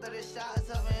let out 30 shots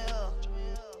up in here.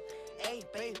 Hey,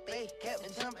 baby, kept me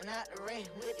jumping out the race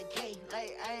with the K.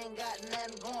 Like I ain't got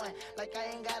nothing going. Like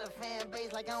I ain't got a fan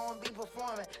base. Like I won't be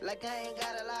performing. Like I ain't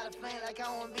got a lot of fame. Like I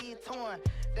won't be torn.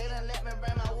 They done let me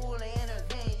bring my wool and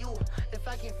intervene you. If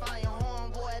I can find your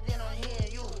homeboy, then I'm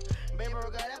hearing you. Baby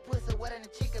girl, that pussy wet in the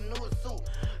chicken noodle soup.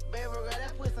 Baby girl,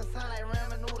 that pussy sound like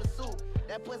ramen noodle soup.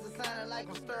 That pussy sounding like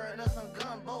I'm stirring up some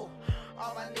gumbo.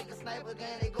 All my niggas sniper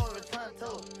gang, they go return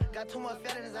to. Got too much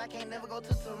felonies, I can't never go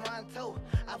to Toronto.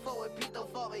 I fuck with Pito,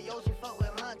 fuck with Yoshi, fuck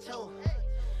with Honcho.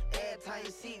 Every time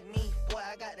you see me, boy,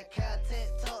 I got the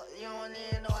Caltech tuck. You don't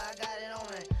even know I got it on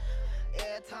me.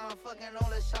 Every time I'm fucking on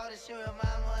the shorty, she remind me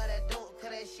of that dope,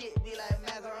 cause that shit be like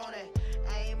macaroni.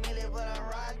 I ain't milli, but I'm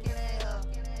rockin' in here.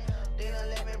 They done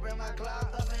let me bring my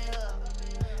Glock up in here.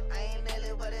 I ain't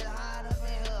Nelly, but it's hot up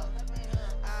in here.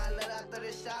 I let out 30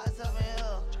 shots up in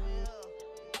here.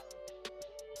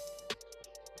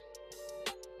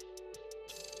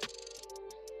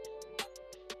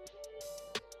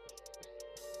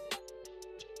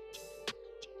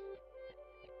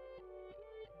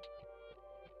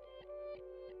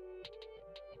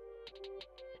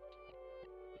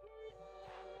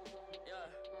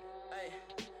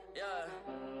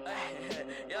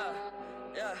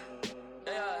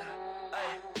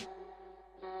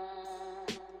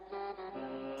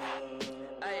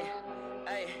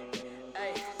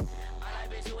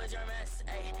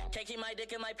 my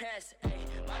dick in my pants. Ay,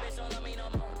 my bitch don't love me no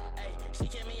more. Ay, she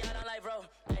kick me out on life, bro.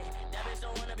 Ay, that bitch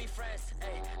don't wanna be friends.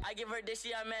 Ay, I give her dick,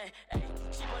 she a man. Ay,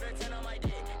 she put her 10 on my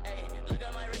dick. Ay, look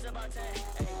at my wrist about 10. Ay,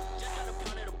 just got a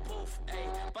pound of the booth. Ay,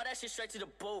 bought that shit straight to the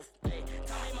booth. Ay,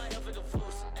 tell me my health is a fool.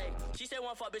 Ay, she said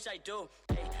one fuck, bitch, I do.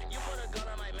 Ay, you put a gun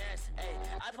on my mans. Ay,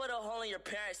 I put a hole in your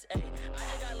parents. Ay, I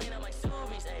just got lean on my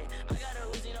zoomies. Ay, I got a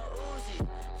Uzi, no Uzi.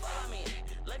 Fuck on me,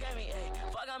 look at me. Ay,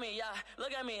 fuck on me, yeah.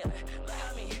 Look at me, look at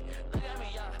me, look at me,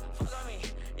 yeah. Fuck on me,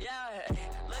 yeah. Ay,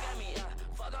 look at me, yeah.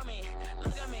 Fuck on me,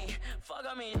 look at me, fuck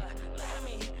on me, yeah. Look at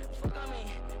me, fuck on me,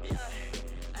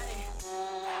 yeah. Ay.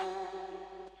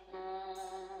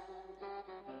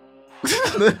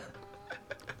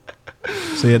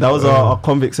 So yeah, that was our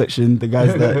convict section. The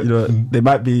guys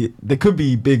that they could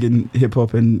be big in hip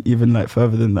hop and even like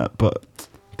further than that, but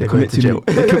they commit too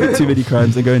many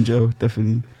crimes. They go in jail,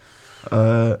 definitely.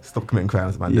 Stop committing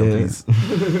crimes, man. Yeah. Please.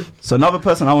 So another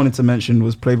person I wanted to mention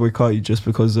was Playboy Carti, just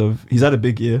because of he's had a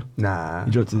big year. Nah,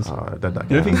 he dropped his. You don't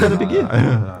think he's had a big year?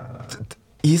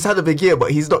 He's had a big year,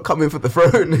 but he's not coming for the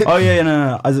throne.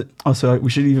 No. So we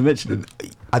shouldn't even mention him.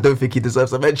 I don't think he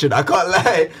deserves a mention. I can't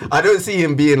lie. I don't see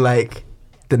him being like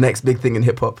the next big thing in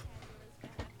hip hop.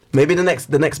 Maybe the next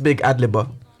big ad-libber.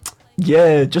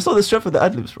 Yeah, just on the strength of the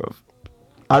ad-libs, bro.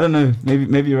 I don't know.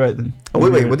 Maybe you're right then.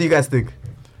 Wait. What do you guys think?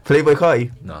 Playboy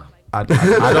Carti? No. I don't.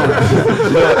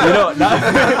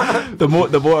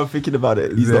 But, the more I'm thinking about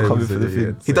it, he's not coming for the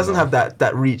thing. He doesn't have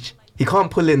that reach. He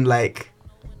can't pull in like.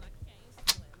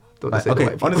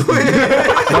 Okay, honestly,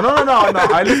 no.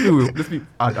 Let's be.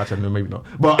 Actually, no, maybe not.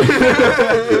 But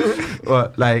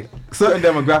like certain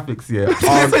demographics, yeah.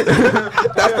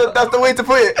 That's the way to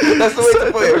put it.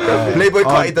 Playboy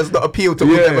Carti does not appeal to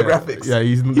all demographics. Yeah,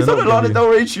 he's on a Lana Del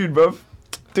Rey tune, bro.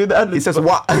 Dude, the ad-lib. He says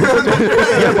what?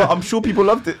 Yeah, but I'm sure people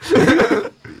loved it.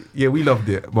 Yeah, we loved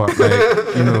it, but like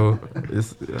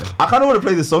it's. I kind of want to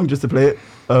play the song just to play it.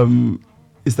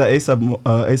 It's that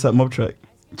ASAP Mob track.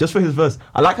 Just for his verse.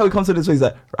 I like how he comes to this way. He's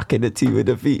like, rocking the T with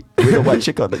the V. With a white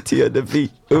chick on the T and the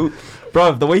V. Ooh.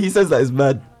 Bro, the way he says that is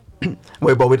mad.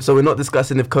 Wait, so we're not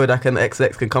discussing if Kodak and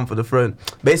XX can come for the throne.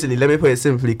 Basically, let me put it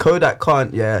simply. Kodak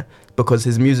can't, because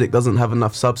his music doesn't have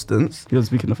enough substance. He doesn't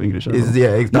speak enough English. But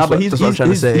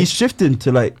he's shifting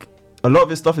to like, a lot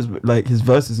of his stuff is like, his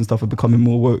verses and stuff are becoming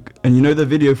more woke. And you know the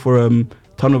video for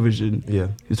Tunnel Vision? Yeah.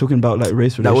 He's talking about like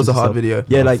race relations. That was a hard video.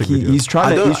 Yeah, like he's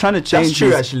trying to change. That's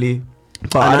true, actually.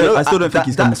 But I still don't think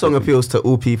he's coming. That song appeals to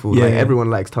all people. Yeah, like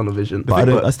everyone likes Tunnel Vision.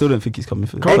 But I still don't think he's coming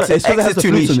for it. X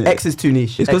is too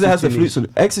niche. It's because it has the flutes on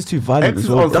it. X is too violent as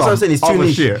well. That's what I'm saying. It's too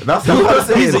niche. That's what I'm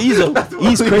saying.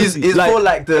 He's crazy. It's for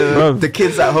like the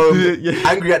kids at home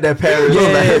angry at their parents.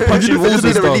 Yeah, punching walls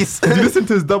and stuff. Did you listen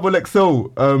to his Double XL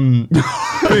thing?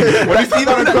 When he's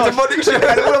even demonic shit,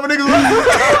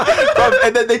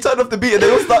 and then they turned off the beat and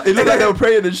they all start. It looked like they were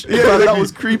praying and shit. Yeah, that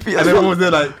was creepy. And everyone was there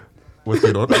like, what's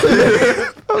going on? What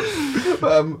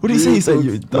did he say? He said,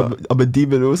 I'm a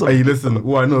demon or something. Hey, listen,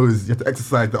 all I know is you have to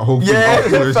exercise that whole thing.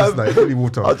 It's just like holy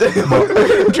water.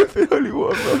 Dripping holy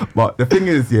water, bro. But the thing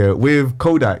is, with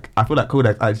Kodak, I feel like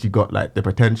Kodak actually got like the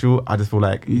potential. I just feel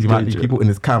like you might be people in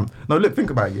his camp. Now look, think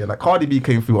about it, like Cardi B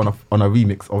came through on a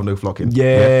remix of No Flocking.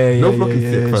 No Flocking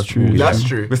sick. That's true. That's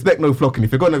true. Respect No Flocking.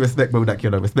 If you're gonna respect Kodak,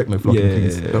 respect No Flocking,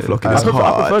 please. No Flocking. I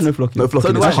prefer No Flocking. No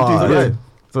Flocking is hard.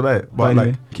 So but anyway,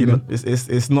 like,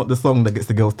 it's not the song that gets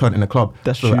the girls turned in the club.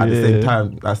 That's so true. At the same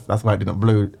time, that's why it didn't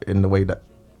blow in the way that.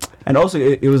 And also,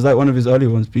 it was like one of his early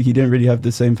ones. But he didn't really have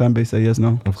the same fan base that he has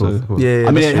now. Of course. Yeah,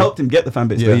 I mean, it helped him get the fan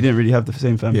base, but he didn't really have the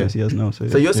same fan base he has now.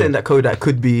 So you're saying that Kodak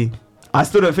could be. I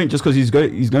still don't think just because he's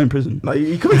going in prison. Like,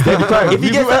 he could stay time. If he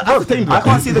gets that, that's the thing. I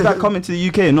can't see the guy coming to the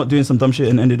UK and not doing some dumb shit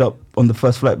and ended up on the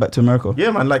first flight back to America.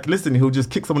 Yeah, man. Like, listen, he'll just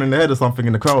kick someone in the head or something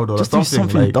in the crowd or just something. Do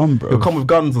something like, dumb, bro. He'll come with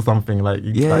guns or something. Like,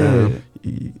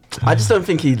 I just don't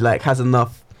think he like has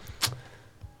enough.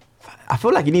 I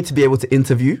feel like you need to be able to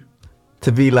interview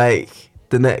to be like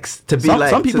the next to be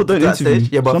like some people don't interview.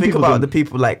 Stage. Yeah, but think about the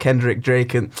people like Kendrick,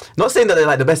 Drake, and not saying that they're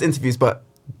like the best interviews, but.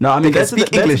 No, I mean, they can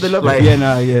speak English. Like,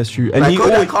 it's true. And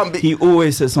like he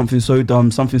always says something so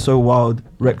dumb, something so wild,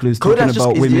 reckless, talking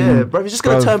about women. Yeah, bro, he's just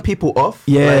gonna turn people off.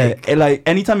 Yeah, like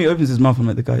anytime he opens his mouth, I'm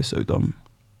like, the guy is so dumb.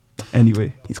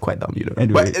 Anyway, he's quite dumb, you know.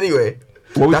 Anyway,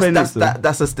 what we playing next?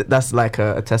 That's like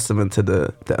a testament to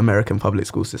the American public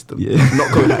school system. Yeah,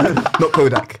 not Kodak. Not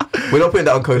Kodak. We're not putting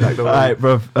that on Kodak. All right,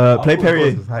 bro. Play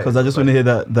Perrier because I just want to hear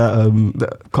that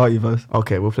Carti verse.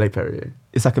 Okay, we'll play Perrier.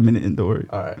 It's like a minute in. Don't worry.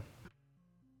 All right.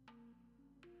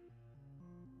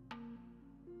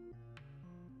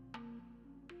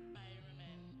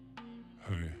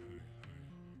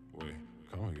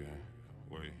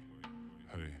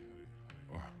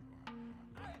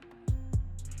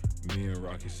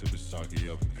 Rocky sipping sake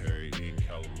up in Perry, eating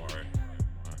calamari.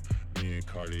 Me and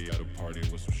Cardi at a party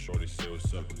with some shorty, say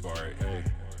what's up to Barry. Hey,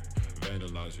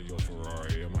 vandalizing your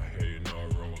Ferrari. In my head, you know I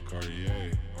run with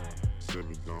Cartier.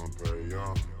 Sipping Dom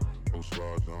Perignon.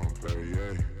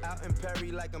 Out in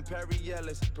Perry like I'm Perry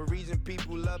Ellis. Parisian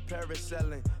people love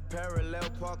paraselling. Parallel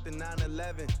park the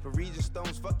 911. Parisian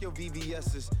stones, fuck your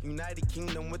VVS's. United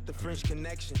Kingdom with the French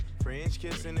connection. French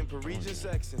kissing and Parisian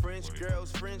sexing. French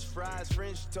girls, French fries,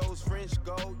 French toast, French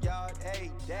gold yard, hey,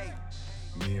 day.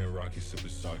 Me and Rocky sipping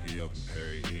sake up in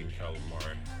Perry, eating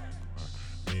calamari.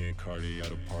 Me and Cardi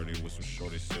at a party with some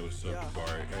shorty, say what's up to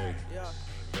Barry. Hey,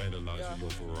 vandalizing your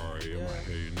Ferrari. In my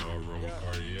head, you know I run with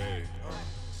Cartier.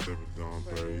 Sipping Dom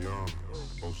Perignon,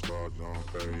 Oscar Dom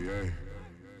Perrier.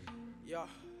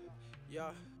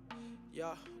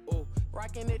 Ooh,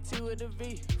 rockin' the T with the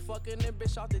V, fucking the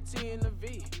bitch off the T and the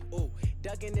V. Ooh,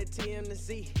 ducking the T and the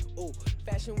Z. Ooh,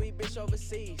 fashion week bitch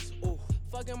overseas. Ooh,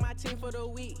 fucking my team for the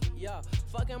week. Yeah,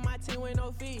 fucking my team with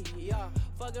no fee. Yeah,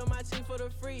 fucking my team for the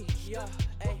free. Yeah,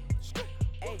 hey,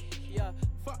 yeah.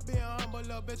 Fuck being humble,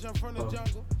 little bitch, I'm from the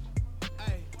jungle.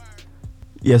 Hey.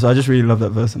 Yeah, so I just really love that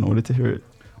verse and I wanted to hear it.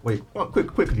 Wait,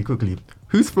 quickly.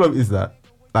 Whose flow is that?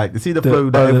 Like, you see the flow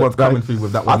that everyone's coming through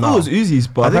with that one. I thought it was Uzi's,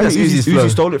 but I think Uzi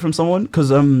stole it from someone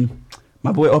because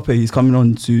my boy Oppe, he's coming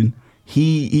on soon.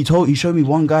 He showed me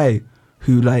one guy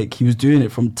who like he was doing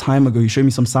it from time ago. He showed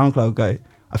me some SoundCloud guy.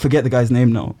 I forget the guy's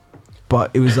name now,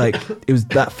 but it was like it was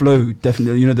that flow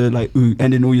definitely. You know the like ooh,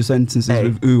 ending all your sentences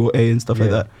with ooh or a and stuff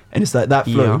like that, and it's like that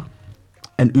flow. Yeah.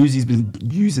 And Uzi's been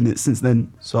using it since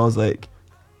then. So I was like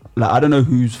I don't know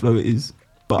whose flow it is.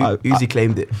 But Uzi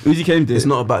claimed it. Uzi claimed it. It's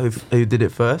not about who did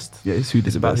it first. Yeah, it's who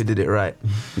did it about best. who did it right.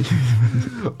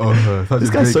 This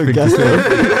guy's so gassed.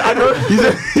 I know. He's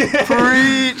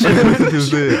preach.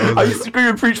 Are you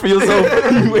screaming preach for yourself?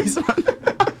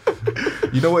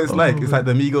 You know what it's like? It's like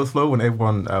the Migos flow when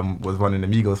everyone was running the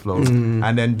Migos flow.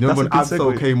 And then you know when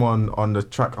Absol came on the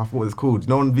track, I forgot what it's called.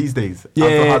 No one these days.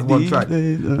 Absol has one track.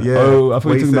 Yeah. Oh, I thought you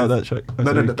were talking about that track.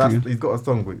 He's got a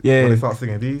song when they start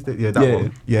singing these days. Yeah, that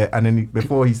one. Yeah, and then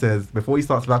before he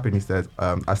starts rapping, he says,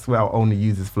 I swear I'll only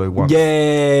use this flow once. Yeah.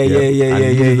 And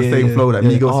he uses the same flow that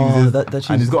Migos uses.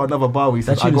 And he's got another bar where he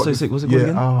says, that tune is so sick. What's it called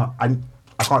again?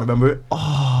 I can't remember it.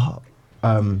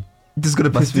 This is gonna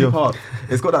piss me off.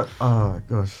 It's got that. Oh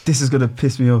gosh. This is gonna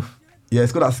piss me off. Yeah,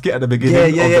 it's got that skit at the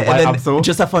beginning. Yeah. And then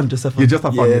just have fun. Yeah, just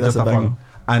have fun.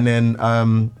 And then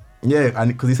and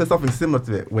because he said something similar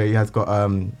to it, where he has got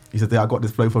he said, I got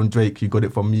this flow from Drake. You got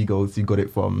it from Migos. You got it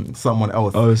from someone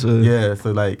else. Oh, so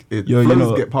so like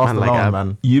flows get passed along,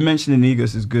 man. You mentioning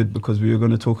Migos is good because we were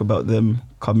gonna talk about them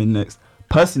coming next.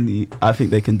 Personally, I think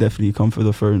they can definitely come for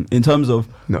the throne in terms of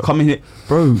coming here,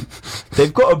 bro.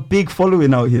 They've got a big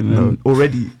following out here, man.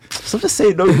 Already. So I'm just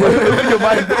saying, no, bro, open your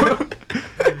mind, bro.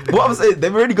 What I'm saying,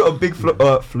 they've already got a big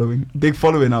big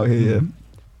following out here, yeah.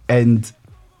 And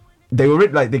they were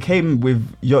they came with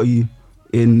Yachty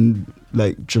in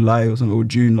like July or something, or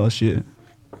June last year,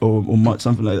 or March,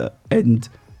 something like that, and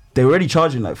they were already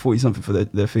charging like 40 something for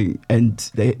their thing,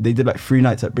 and they did like 3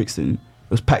 nights at Brixton.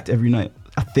 It was packed every night.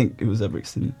 I think it was at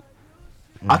Brixton.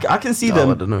 I can see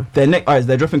them. I don't know.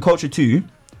 They're dropping Culture 2.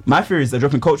 My theory is they're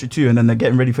dropping Culture 2 and then they're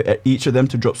getting ready for each of them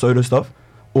to drop solo stuff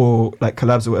or like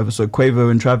collabs or whatever. So Quavo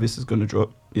and Travis is going to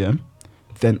drop, yeah.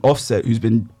 Then Offset, who's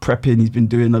been prepping, he's been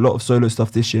doing a lot of solo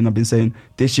stuff this year, and I've been saying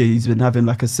this year he's been having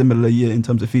like a similar year in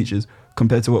terms of features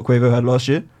compared to what Quavo had last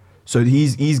year. So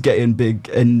he's getting big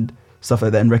and stuff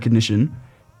like that in recognition.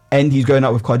 And he's going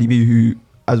out with Cardi B, who,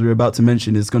 as we're about to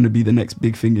mention, is going to be the next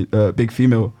big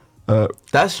female.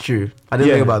 That's true. I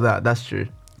didn't think about that. That's true.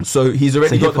 So he's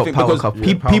already got the thing because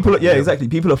people. Exactly.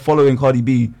 People are following Cardi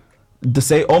B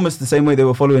almost the same way they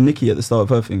were following Nicki at the start of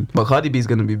her thing. But Cardi B is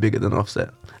going to be bigger than Offset.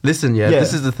 Listen,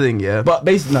 this is the thing, yeah. But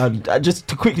basically, now, just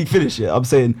to quickly finish it, I'm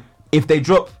saying if they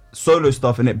drop solo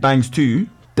stuff and it bangs too,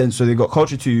 then so they got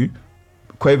Culture 2,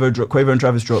 Quavo and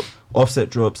Travis drop, Offset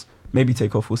drops. Maybe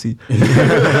Take Off, we'll see.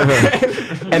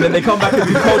 And then they come back and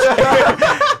do Culture.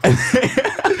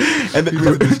 And then,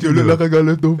 you look like I got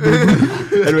left off.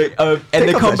 Anyway, and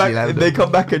they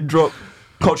come back and drop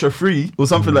Culture 3 or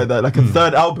something like that, like a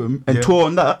third album and tour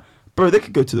on that. Bro, they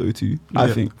could go to the O2,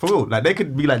 I think. For real, like they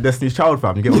could be like Destiny's Child,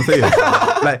 fam. You get what I'm saying?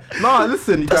 Like, nah,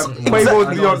 listen, you got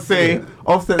Quavo, Beyonce,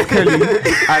 Offset, Kelly,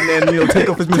 and then Take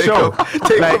Off is Michelle.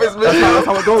 Take Off is Michelle. That's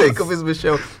how it goes. Take Off is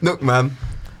Michelle. Look, man,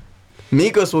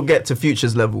 Migos will get to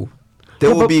Future's level. They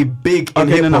will be big in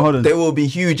hip hop. They will be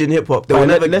huge in hip hop. They will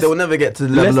never get to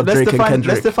the level of Drake and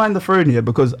Kendrick. Let's define the throne here,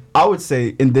 because I would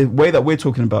say in the way that we're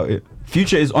talking about it,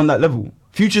 Future is on that level.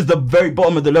 Future's the very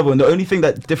bottom of the level, and the only thing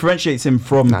that differentiates him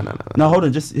from no, hold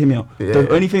on, just hear me out. The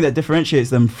only thing that differentiates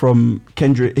them from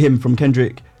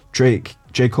Kendrick, Drake,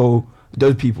 J. Cole,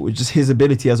 those people, is just his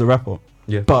ability as a rapper.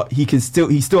 Yeah. But he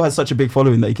still has such a big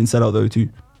following that he can sell out those two.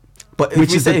 But if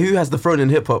we say who has the throne in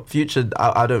hip hop, Future,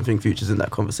 I don't think Future's in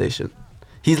that conversation.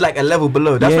 He's like a level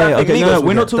below. That's why I think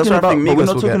we're not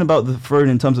talking about the throne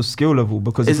in terms of skill level,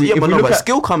 because but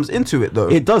skill comes into it though.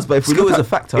 It does, but if we skill look is at, a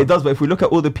factor. It does, but if we look at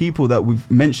all the people that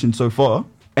we've mentioned so far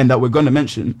and that we're going to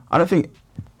mention, I don't think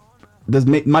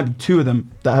might be two of them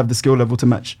that have the skill level to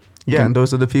match. Yeah, and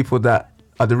those are the people that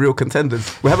are the real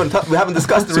contenders. We haven't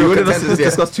discussed the real contenders yet.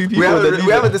 Discuss two people.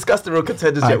 We haven't discussed the real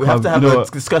contenders yet. We have to have a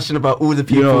discussion about all the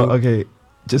people. Okay.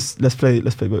 Just let's play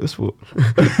Motorsport.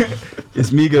 It's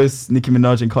Migos, Nicki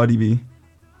Minaj, and Cardi B.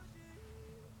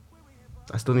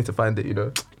 I still need to find it,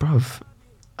 Bruv,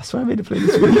 I swear I made a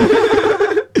playlist.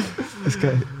 This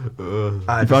guy.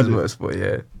 I found it. Motorsport,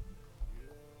 yeah.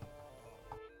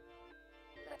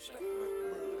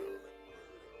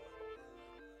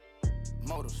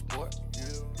 Motorsport,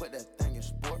 put that thing in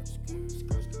sports.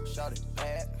 Shout it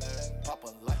bad, pop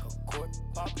it like a court.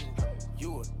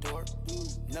 You a dork,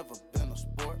 never been a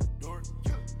sport.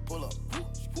 Pull up,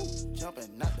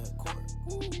 jumping out the court.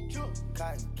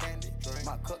 Cotton candy,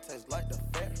 my cup tastes like the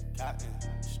fair.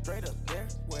 Straight up there,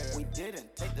 we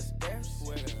didn't take the stairs.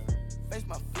 Face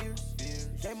my fears,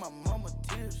 gave my mama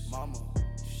tears.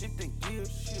 Shifting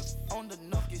gears, on the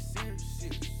knock get serious.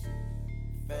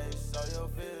 Face all your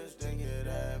fears, then get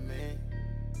at me.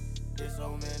 There's so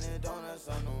many donuts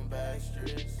on them back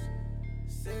streets.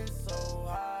 Sit so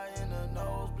high in the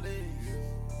nosebleeds.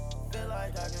 Feel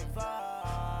like I can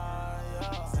fly.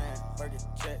 Sandberg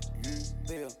check,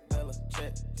 Bill Bella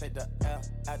check. Take the L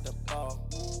at the ball,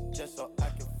 just so I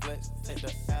can flex. Take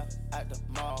the L at the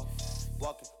mall.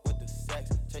 Walking with the sex,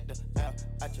 take the L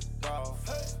at your bra.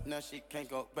 Now she can't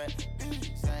go back.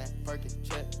 Sandberg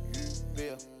check,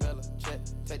 Bill Bella check.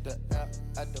 Take the L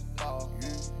at the ball,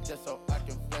 just so I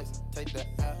can flex. Take the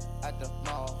L at the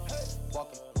mall.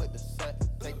 Walking with the sex,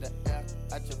 take the L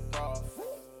at your bra.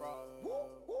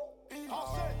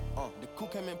 The coup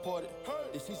came imported.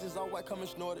 The seasons all white, coming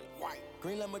snorted.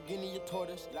 Green Lamborghini, your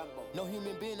tortoise. No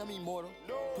human being, I'm immortal.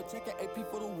 Protect an AP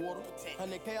for the water.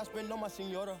 100K I spend on my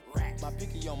senora. My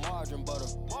picky on margarine butter.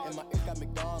 And my ink got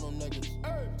McDonald's nuggets.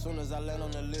 Soon as I land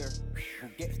on the Lear, who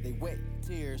gets they wet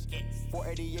tears.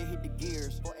 488 hit the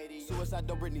gears. Suicide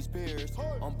don't Britney Spears.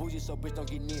 I'm bougie, so bitch don't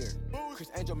get near.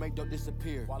 Chris Angel make dope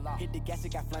disappear. Hit the gas,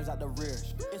 it got flames out the rear.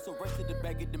 It's a race to the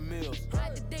bag of the mills.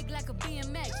 Ride the dick like a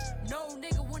BMX. No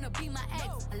nigga wanna be my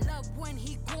ex. I love when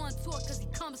he go on tour, cause he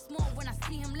comes small when I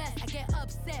see him less. I get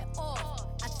upset off,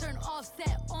 I turn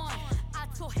offset on. I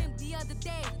told him the other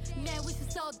day, man, we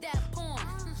should sell that porn.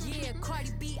 Yeah,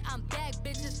 Cardi B, I'm back,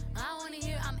 bitches. I wanna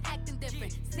hear I'm acting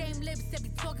different. Same lips that be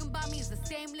talking about me is the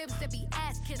same lips that be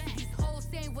ass kissing. These hoes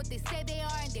saying what they say they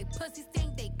are and they pussies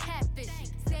think they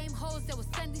catfishing. Same hoes that was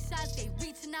sending shots, they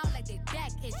reaching out like they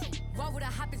back itching. Why would I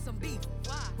hop in some beef?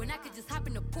 When I could just hop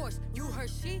in the Porsche? You heard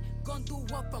she gon' do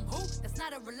what from who? That's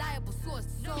not a reliable source.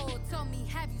 So tell me,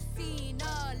 have you seen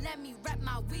her? Let me wrap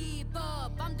my weave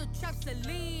up. I'm the trap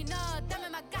Selena.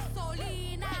 Dame my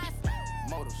gasolina.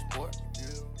 Motorsport,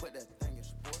 put that thing in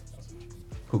sports.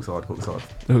 Hook's hard. The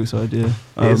Hook's hard, yeah.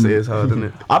 It's hard, isn't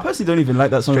it? I personally don't even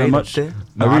like that song that much. No,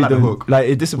 I really like the don't. hook. Like,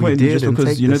 it disappointed me just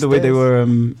because you know the way they were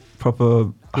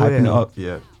proper hyping it up.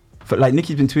 Yeah. But like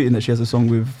Nicki's been tweeting that she has a song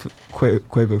with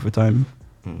Quavo for Time.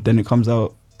 Then it comes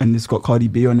out and it's got Cardi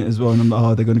B on it as well, and I'm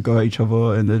like, they're gonna go at each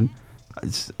other, and then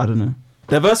I don't know.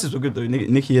 Their verses were good though.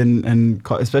 Nicki and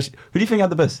Cardi, especially. Who do you think had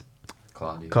the best?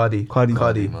 Cardi,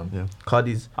 man. Yeah.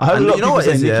 Cardi's. I heard a lot of people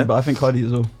say Nicki, yeah? but I think Cardi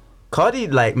as well. Cardi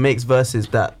like makes verses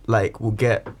that like will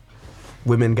get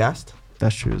women gassed.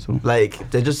 That's true as well.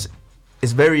 Like they're just,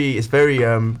 it's very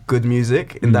good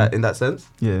music in that sense.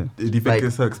 Yeah. Do you think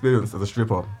it's her experience as a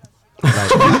stripper? Like,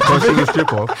 because she's a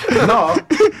stripper. No,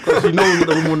 because she knows what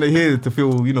the women want to hear to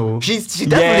feel, She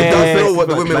definitely does know what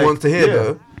the women want to hear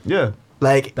though. Yeah.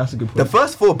 Like that's a good point. The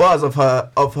first 4 bars of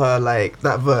her like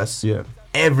that verse. Yeah.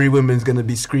 Every woman's gonna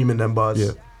be screaming them bars.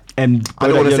 Yeah. And I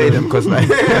don't want to say them because like,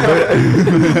 but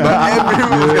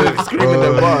everyone's gonna be screaming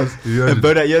them bars. Yeah. And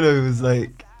Bodak Yellow was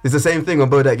like, it's the same thing on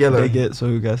Bodak Yellow. They get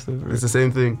so gassed over it. It's the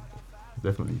same thing.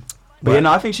 Definitely. But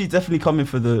I think she's definitely coming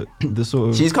for the sort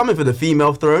of. She's coming for the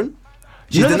female throne.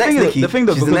 She's the next Nicki. The thing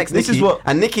though, she's the next Nicki.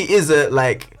 And Nicki is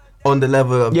like on the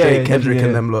level of Drake, Kendrick,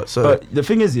 and them lot. So, but the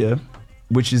thing is,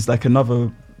 which is like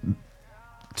another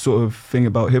sort of thing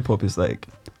about hip hop is like,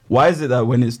 why is it that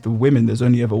when it's the women, there's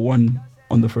only ever one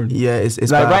on the throne. Yeah, it's like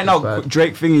bad, right now, bad.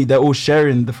 Drake thingy, they're all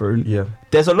sharing the throne. Yeah.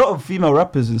 There's a lot of female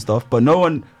rappers and stuff, but no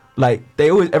one, like,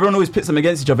 everyone always pits them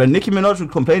against each other. And Nicki Minaj was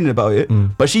complaining about it,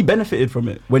 but she benefited from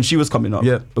it when she was coming up.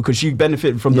 Yeah. Because she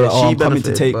benefited from she coming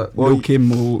to take Lil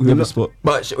Kim or whoever's spot.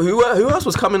 But who else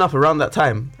was coming up around that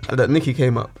time that Nicki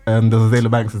came up? There's Azalea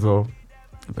Banks as well.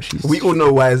 But we all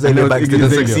know why Azalea Banks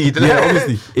didn't succeed. Yeah,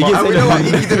 obviously. We know why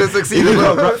Iggy didn't succeed as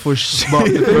well. But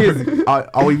the thing is,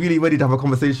 are we really ready to have a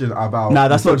conversation about? Nah,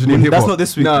 that's not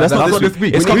this week. No, that's not this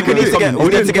week. We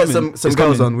need to get some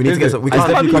girls on. We need to get some. We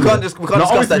can't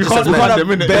discuss that just as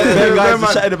men. Bare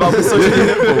guys chatting about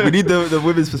misogyny. We need the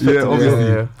women's perspective.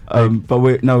 Yeah, obviously.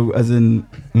 But as in,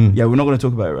 we're not going to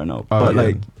talk about it right now. But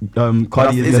like,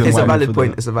 Cardi is. It's a valid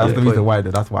point. It's a valid point. That's the reason why.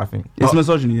 That's what I think. It's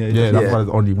misogyny. Yeah, that's why there's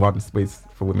only one space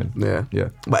for women. Yeah.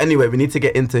 But anyway, we need to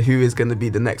get into who is going to be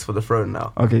the next for the throne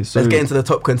now. Okay, so let's get into the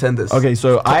top contenders. Okay,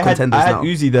 so I had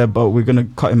Uzi there, but we're gonna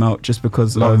cut him out just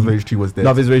because Love is Rage 2 was dead.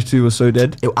 Love is Rage 2 was so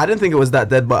dead. I didn't think it was that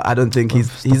dead, but I don't think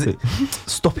he's.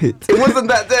 Stop it. It wasn't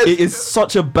that dead. It is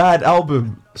such a bad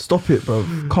album. Stop it, bro.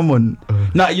 Come on.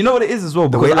 Now you know what it is as well.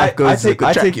 The way life goes. I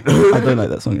don't like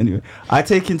that song anyway. I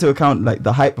take into account like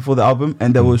the hype before the album,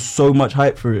 and there was so much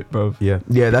hype for it, bro. Yeah,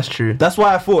 that's true. That's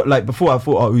why I thought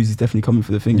oh, Uzi's definitely coming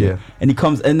for the thing. Yeah. And he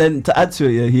comes, and then to add to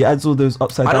it, he adds all those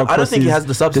upside down crosses. I don't think he has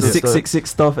the substance. The 666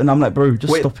 stuff, and I'm like, bro,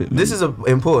 just stop it, man. This is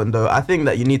important though. I think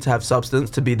that you need to have substance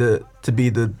to be the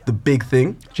big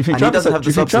thing. Do you think Travis doesn't have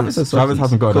the substance? Travis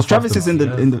hasn't got because Travis is in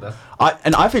the.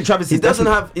 I think Travis. He doesn't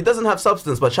have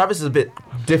substance, but Travis is a bit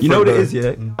different. You know what it is,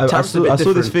 yeah. I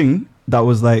saw this thing that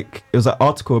was like it was an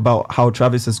article about how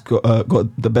Travis has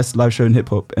got the best live show in hip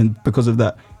hop, and because of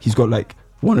that, he's got like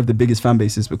one of the biggest fan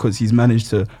bases because he's managed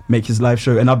to make his live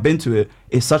show. And I've been to it.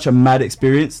 It's such a mad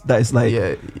experience that it's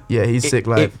like he's sick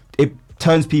live. It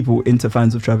turns people into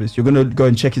fans of Travis. You're gonna go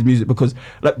and check his music because,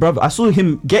 like, brother, I saw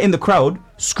him get in the crowd,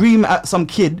 scream at some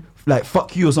kid like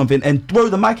 "fuck you" or something, and throw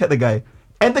the mic at the guy,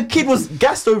 and the kid was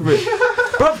gassed over it,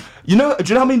 bro. Do you know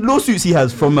how many lawsuits he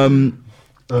has from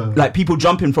like people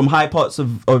jumping from high parts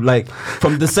of like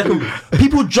from the second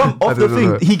people jump off the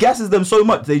thing. He gasses them so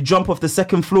much they jump off the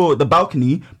second floor, the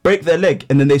balcony, break their leg,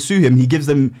 and then they sue him. He gives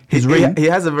them his ring. He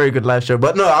has a very good live show,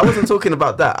 but no, I wasn't talking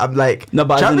about that. I'm like, no,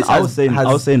 but I was saying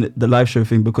the live show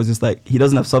thing because it's like he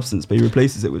doesn't have substance, but he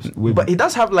replaces it with but he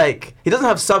doesn't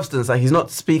have substance. Like he's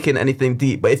not speaking anything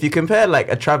deep. But if you compare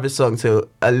like a Travis song to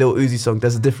a Lil Uzi song,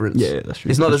 there's a difference. Yeah, that's true.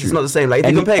 It's not the same. Like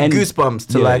if you compare Goosebumps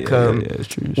to it's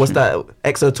true, what's that?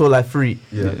 EXO Tour Life 3.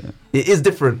 Yeah. It is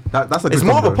different. That's a good it's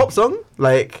more song, of a pop song.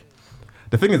 Like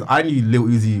the thing is, I knew Lil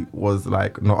Uzi was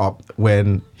like not up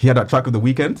when he had that track of The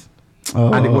Weeknd.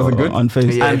 And it wasn't good.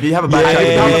 Unfazed. Yeah, and if you have a bad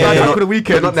track of The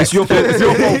Weeknd, it's your fault. It's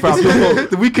your fault, fam. It's your fault.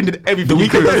 The Weeknd did everything.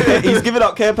 He's giving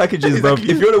out care packages, bro.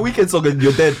 If you're the Weeknd song and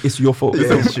you're dead, it's your fault.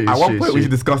 At one point, we should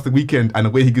discuss The Weeknd and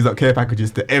the way he gives out care packages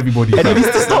to everybody. And he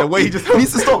needs to stop. The way he just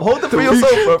needs to stop. Hold it for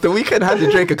yourself, bro. The Weeknd had to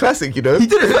Drake a classic, you know. He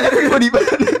did it for everybody,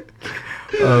 man.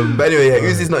 But anyway,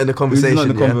 Uzi's not in the conversation. Not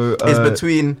in the convo. It's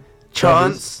between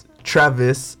Chance,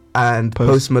 Travis, and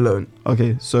Post Malone.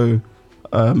 Okay, so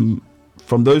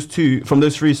from those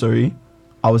three,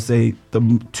 I would say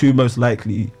the two most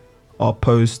likely are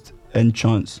Post and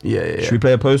Chance. Yeah. Should we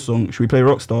play a Post song? Should we play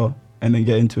Rockstar and then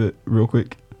get into it real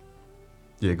quick?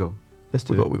 Yeah, go. Let's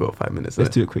do it. We got 5 minutes.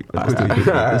 Let's do it quick. Let's do it quick.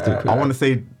 I want to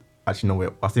say. Actually, no, wait.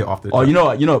 I'll say it after. Oh, you know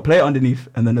what? Play it underneath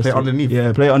and then let's play it underneath.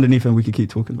 Yeah, play it underneath and we can keep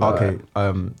talking about it.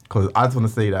 Okay. Because I just want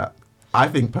to say that I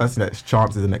think personally that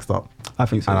Chance is the next up. I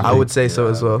think so. I would say so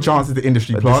as well. Chance is the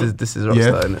industry plant. This is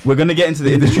Rockstar, isn't it? We're gonna get into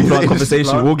the industry plant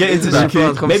conversation. We'll get into that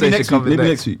maybe next week. Maybe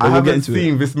next week. I haven't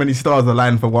seen this many stars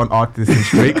aligned for one artist in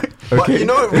Drake. Okay. But you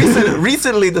know,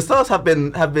 recently the stars have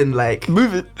been like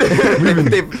moving.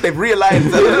 They've realigned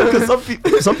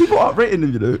because some people aren't rating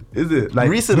him. You know, is it like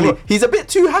recently he's a bit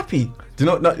too happy? Do you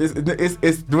know? No, it's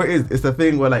the way it is. It's the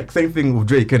thing where like same thing with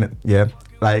Drake, innit? Yeah.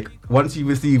 Like once you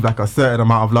receive like a certain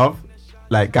amount of love,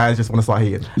 like guys just want to start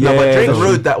hating. Yeah, but Drake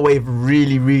rode that wave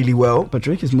really, really well. But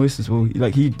Drake is moist as well.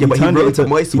 Like he turned it into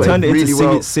moist. He turned it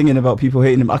into singing about people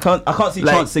hating him. I can't see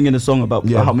Chance singing a song about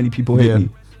how many people hate me.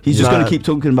 He's just gonna keep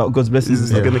talking about God's blessings.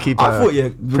 He's gonna keep. I thought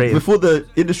before the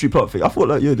industry plot thing, I thought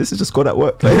like this is just God at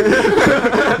work.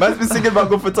 Man's been singing about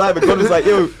God for time, and God was like,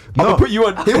 I'm gonna put you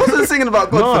on. He wasn't singing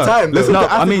about God for time. Listen,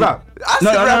 I mean, Acid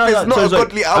Rap is not a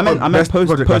godly album. I meant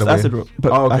post Acid Rap.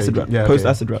 Acid Rap. Post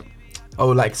Acid Rap. Oh,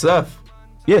 like Surf.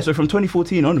 Yeah, so from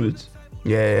 2014 onwards.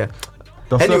 Yeah.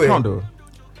 Anyway, though.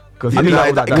 I mean,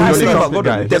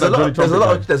 there's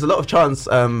a lot of Chance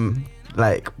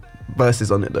like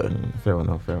verses on it though. Fair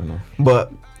enough.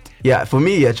 But yeah, for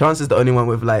me, Chance is the only one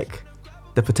with like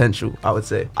the potential, I would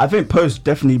say. I think Post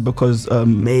definitely because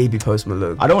maybe Post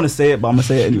Malone. I don't want to say it, but I'm gonna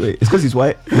say it anyway. It's because he's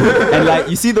white, and like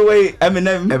you see the way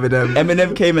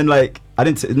Eminem came and like I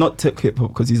didn't not took hip hop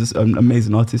because he's an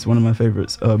amazing artist, one of my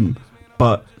favorites.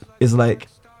 But it's like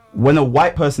when a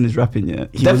white person is rapping, yeah,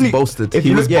 he was boasted.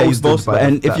 He was boasted.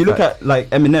 And if you look at like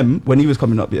Eminem when he was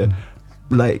coming up, yeah,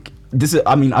 like this is.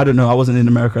 I mean, I don't know. I wasn't in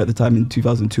America at the time in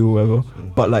 2002 or whatever,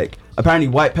 but like apparently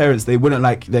white parents, they wouldn't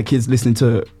like their kids listening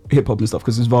to hip hop and stuff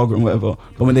because it's vulgar and whatever.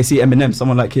 But when they see Eminem,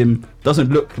 someone like him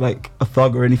doesn't look like a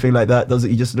thug or anything like that.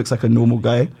 He just looks like a normal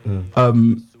guy.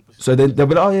 So then they'll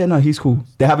be like, oh yeah, no, he's cool.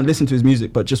 They haven't listened to his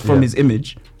music, but just from his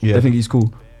image, they think he's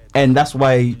cool. And that's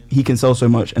why he can sell so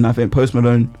much. And I think Post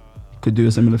Malone could do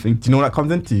a similar thing. Do you know what that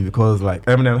comes into? Because like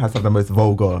Eminem has some of the most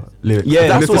vulgar lyrics. Yeah,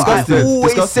 that's what I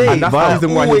always say. And that's the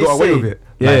reason why he got away with it.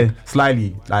 Yeah, like,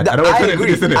 slyly. Like, I don't want to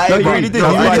agree. this in it. I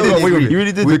agree. You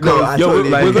really did. We're going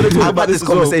to talk about this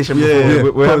conversation. Yeah,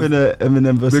 we're having an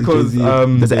Eminem versus Jay-Z.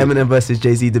 There's an Eminem versus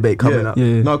Jay-Z debate coming up.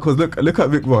 Yeah. No, because look at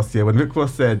Rick Ross. Yeah, when Rick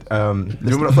Ross said, do you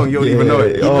remember that song? You don't even know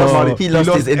it. He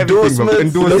lost his endorsement.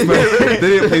 They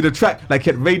didn't play the track. Like he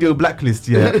had radio blacklist.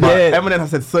 Yeah, but Eminem has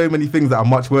said so many things that are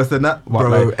much worse than that.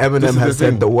 Bro, Eminem has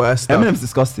said the worst stuff. Eminem's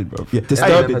disgusted, bro.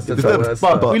 Disturbing.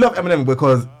 But we love Eminem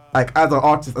because, like, as an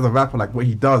artist, as a rapper, like what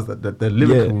he does, the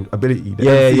lyrical ability,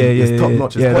 is top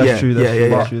notch. That's true.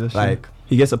 Like,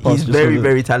 he gets a pass. He's very,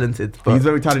 very talented. He's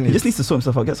very talented. He just needs to sort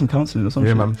himself out, get some counselling or something.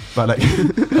 Yeah, man. But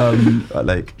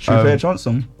like, should we play a chance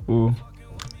song? Or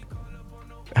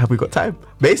have we got time?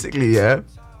 Basically, yeah.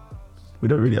 We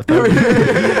don't really have time.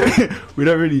 We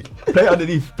don't really play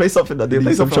underneath. Play something that they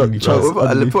play some chance.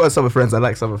 Put on Summer Friends. I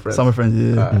like Summer Friends. Summer Friends,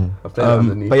 yeah.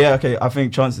 But yeah, okay. I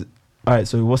think Chance. All right.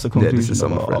 So what's the conclusion?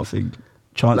 I think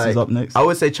Chance is up next. I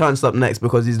would say Chance up next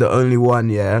because he's the only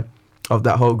one, of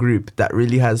that whole group that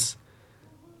really has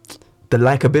the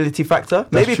likability factor.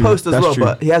 Maybe Post as well,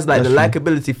 but he has like the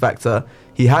likability factor.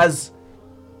 He has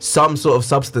some sort of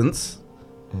substance.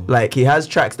 Like he has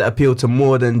tracks that appeal to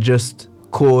more than just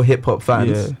core hip hop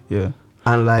fans. Yeah.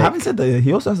 And like, having said that,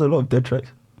 he also has a lot of dead tracks.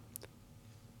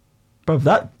 Bruv,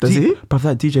 that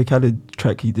DJ Khaled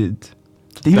track he did.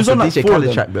 He was on like DJ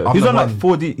Khaled track though. He was on like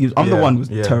 4D. I'm the one was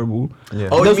terrible. Yeah.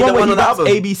 Oh, there's one on the album.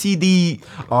 ABCD.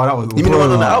 Oh, that was. You mean the one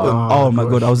on the album? Oh my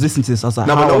god, I was listening to this. I was like,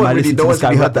 how am I listening to this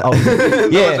guy without the album?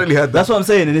 Yeah, that's what I'm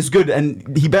saying, and it's good.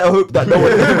 And he better hope that no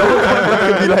one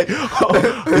can be like,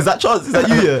 is that Chance? Is that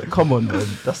you? Yeah, come on, man,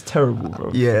 that's terrible,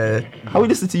 bro. Yeah. How we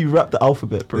listen to you rap the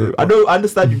alphabet, bro? I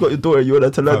understand you've got your daughter, you want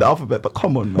her to learn the alphabet, but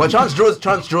come on, man. But Chance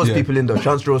draws people in though.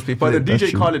 Chance draws people in. But the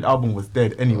DJ Khaled album was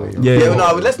dead anyway. Yeah.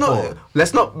 No, let's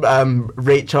not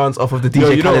rate Chance off of the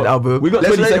DJ Khaled album. We got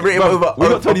 20 seconds. We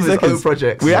got 20 seconds.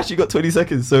 Projects. We actually got 20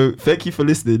 seconds. So thank you for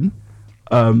listening.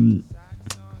 Follow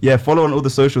on all the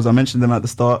socials. I mentioned them at the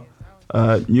start.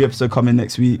 New episode coming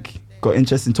next week. Got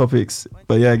interesting topics.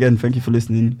 But yeah, again, thank you for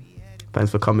listening. Thanks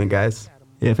for coming, guys.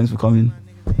 Yeah, thanks for coming.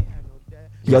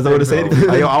 You guys don't want to say anything?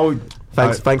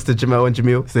 Thanks to Jamel and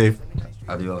Jamil. Safe.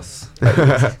 Adios.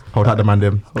 Hold out the man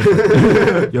them.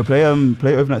 Yo, play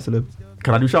Overnight Celeb.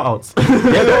 Can I do shout outs?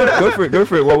 Yeah, go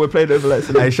for it while we're playing Overnight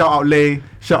Celeb. Hey, shout out Lay.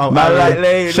 Shout out man like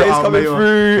Lay. Lay's coming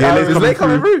through. Yeah, Is Lay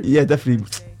coming through? Yeah, definitely.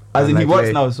 As in, he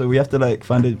works now, so we have to like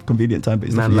find a convenient time. But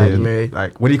it's man like Lay.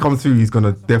 Like when he comes through, he's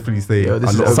gonna definitely say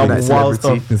some wild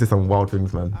stuff. He can say some wild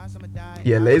things, man.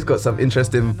 Yeah, Lay's got some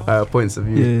interesting points of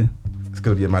view. Yeah, it's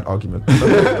gonna be a mad argument.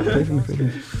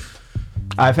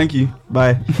 Alright, thank you.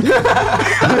 Bye.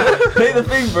 Play the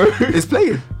thing, bro. It's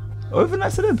playing.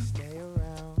 Overnight Celeb.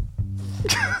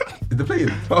 Is it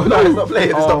playing? Oh no, it's not playing.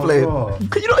 It's not playing. Oh.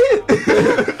 Can you not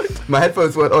hear? My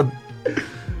headphones weren't on.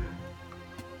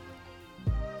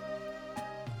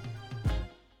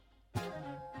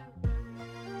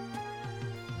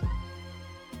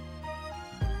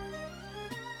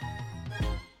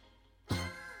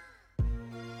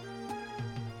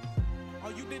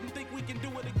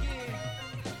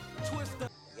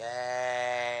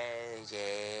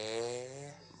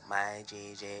 my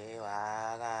GG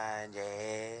wagon,